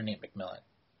voting for Nate McMillan.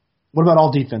 What about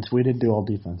all defense? We didn't do all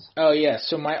defense. Oh, yeah.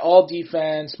 So my all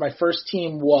defense, my first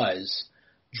team was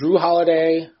Drew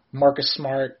Holiday, Marcus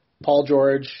Smart, Paul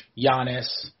George,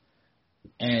 Giannis,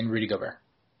 and Rudy Gobert.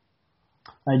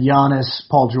 Giannis,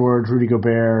 Paul George, Rudy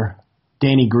Gobert,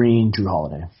 Danny Green, Drew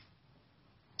Holiday.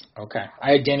 Okay.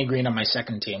 I had Danny Green on my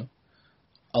second team,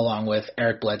 along with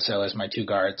Eric Bledsoe as my 2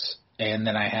 guards. And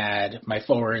then I had my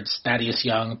forwards, Thaddeus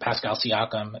Young, Pascal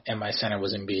Siakam, and my center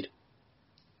was Embiid.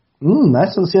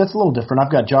 That's a little different.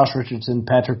 I've got Josh Richardson,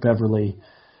 Patrick Beverly,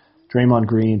 Draymond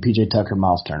Green, PJ Tucker,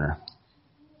 Miles Turner.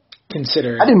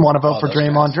 Considered. I didn't want to vote all for those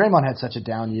Draymond. guys. Draymond had such a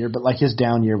down year, but like his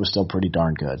down year was still pretty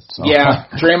darn good. So. Yeah,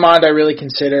 Draymond I really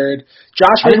considered.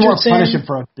 Josh I didn't want to Richardson. punish him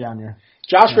for a down year.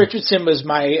 Josh Richardson was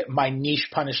my niche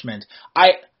punishment.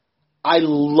 I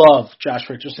love Josh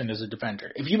Richardson as a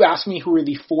defender. If you ask me who are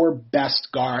the 4 best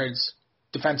guards,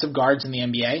 defensive guards in the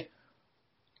NBA,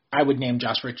 I would name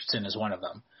Josh Richardson as one of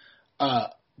them.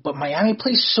 But Miami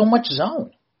plays so much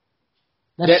zone.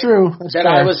 That's true. That's that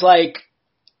fair. I was like,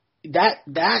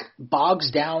 that bogs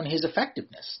down his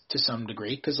effectiveness to some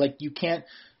degree because like you can't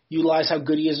utilize how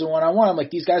good he is in one-on-one. I'm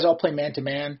like, these guys all play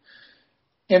man-to-man.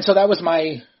 And so that was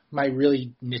my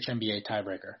really niche NBA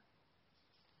tiebreaker.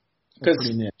 That's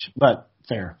pretty niche, but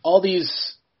fair. All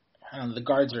these, the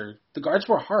guards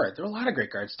were hard. There are a lot of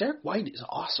great guards. Derek White is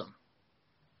awesome.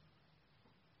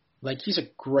 Like, he's a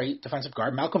great defensive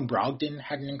guard. Malcolm Brogdon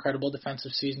had an incredible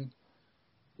defensive season.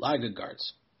 A lot of good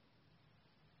guards.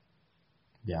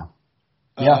 Yeah.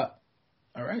 All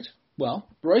right. Well,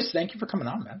 Royce, thank you for coming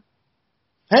on, man.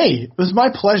 Hey, it was my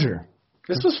pleasure.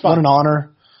 This was fun. What an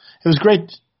honor. It was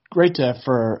great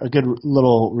for a good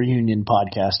little reunion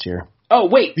podcast here. Oh,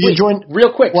 wait.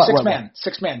 Real quick. What?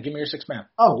 Six man. Give me your 6 man.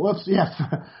 Oh, whoops. Yeah.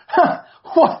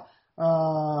 What?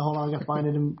 Hold on. I gotta find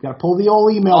it. Gotta pull the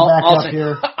old email back up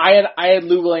here. I had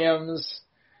Lou Williams,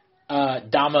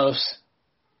 Damos,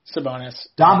 Sabonis.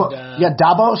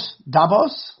 Davos.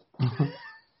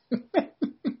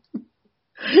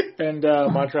 And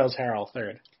Montrezl Harrell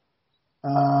third. We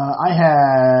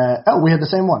had the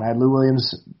same one. I had Lou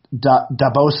Williams,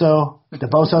 Daboso,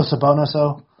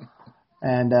 Sabonoso,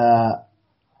 and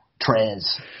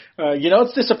Trez.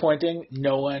 It's disappointing.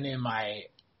 No one in my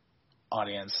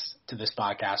audience to this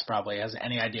podcast probably has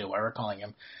any idea why we're calling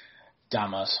him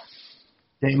Damos.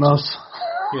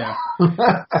 Yeah.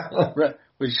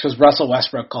 Because Russell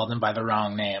Westbrook called him by the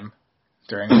wrong name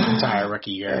during his entire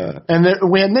rookie year.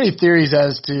 And we had many theories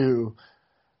as to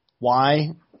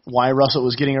why Russell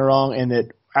was getting it wrong, and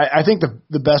that I think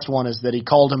the best one is that he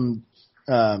called him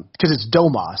because it's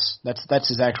Domas. That's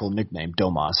his actual nickname,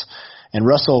 Domas, and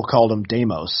Russell called him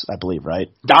Damos, I believe,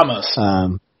 right? Damos.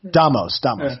 Damos.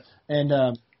 Yeah.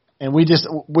 And we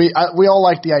all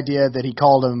liked the idea that he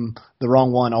called him the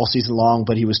wrong one all season long,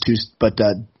 but he was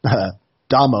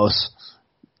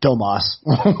Domas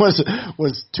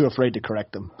was too afraid to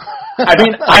correct him. I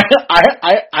mean,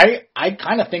 I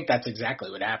kind of think that's exactly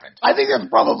what happened. I think that's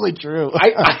probably true.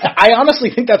 I honestly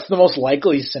think that's the most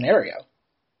likely scenario.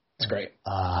 It's great.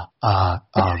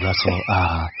 Russell.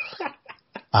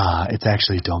 It's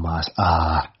actually Domas.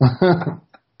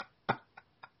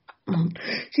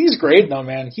 He's great though,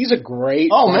 man. He's a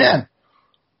great. Oh player. man,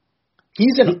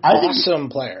 he's an awesome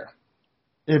player.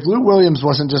 If Lou Williams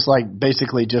wasn't just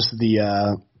basically just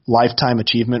the lifetime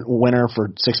achievement winner for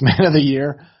 6th Man of the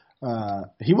Year,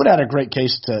 he would have had a great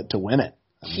case to win it.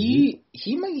 He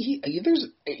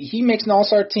makes an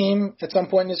all-star team at some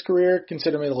point in his career.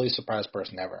 Consider me the least surprised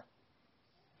person ever.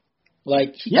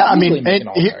 Make an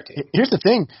all-star team. Here's the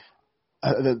thing.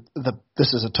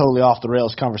 This is a totally off the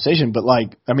rails conversation, but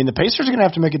the Pacers are going to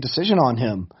have to make a decision on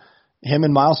him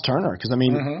and Miles Turner, because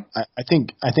I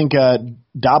think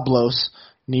Dablos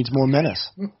needs more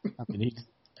minutes.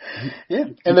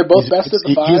 And they're both best at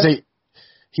the 5.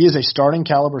 He is a starting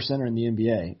caliber center in the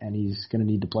NBA, and he's going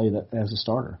to need to play that as a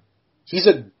starter. He's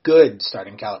a good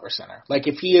starting caliber center.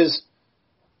 If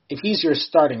he's your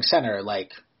starting center,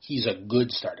 he's a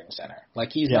good starting center.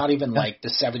 He's not even the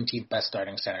 17th best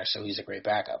starting center, so he's a great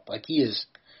backup. He is,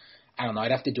 I don't know,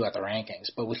 I'd have to do out the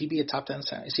rankings, but would he be a top 10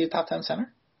 center? Is he a top 10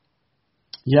 center?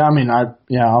 Yeah, off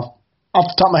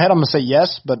the top of my head, I'm going to say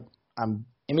yes, but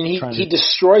he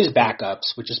destroys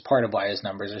backups, which is part of why his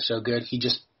numbers are so good. He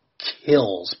just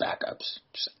kills backups.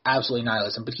 Just absolutely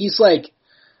annihilates them. But he's like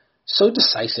so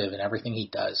decisive in everything he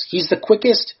does. He's the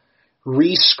quickest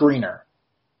re-screener.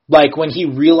 Like when he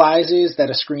realizes that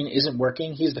a screen isn't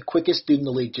working, he's the quickest dude in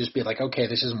the league. Just be like, okay,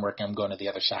 this isn't working. I'm going to the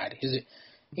other side.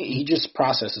 He just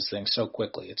processes things so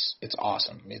quickly. It's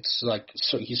awesome. It's like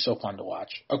he's so fun to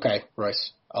watch. Okay,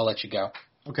 Royce, I'll let you go.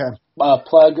 Okay.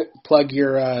 Plug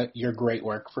your great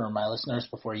work for my listeners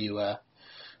before you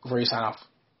sign off.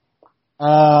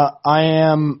 I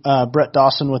am Brett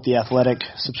Dawson with The Athletic.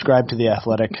 Subscribe to The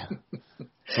Athletic.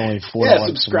 It's only $4. Yeah,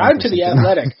 subscribe to The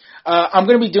Athletic. I'm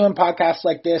going to be doing podcasts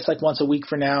like this like once a week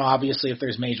for now. Obviously, if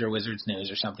there's major Wizards news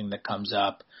or something that comes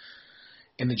up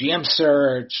in the GM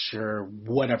search or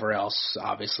whatever else,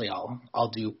 obviously I'll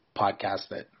do podcasts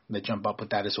that jump up with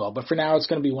that as well. But for now, it's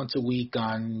going to be once a week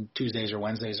on Tuesdays or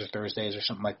Wednesdays or Thursdays or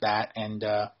something like that, and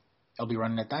I'll be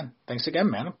running it then. Thanks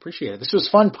again, man. Appreciate it. This was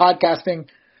fun podcasting.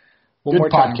 One more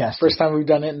time. First time we've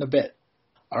done it in a bit.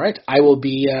 All right. I'll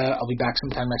be back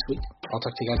sometime next week. I'll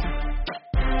talk to you guys.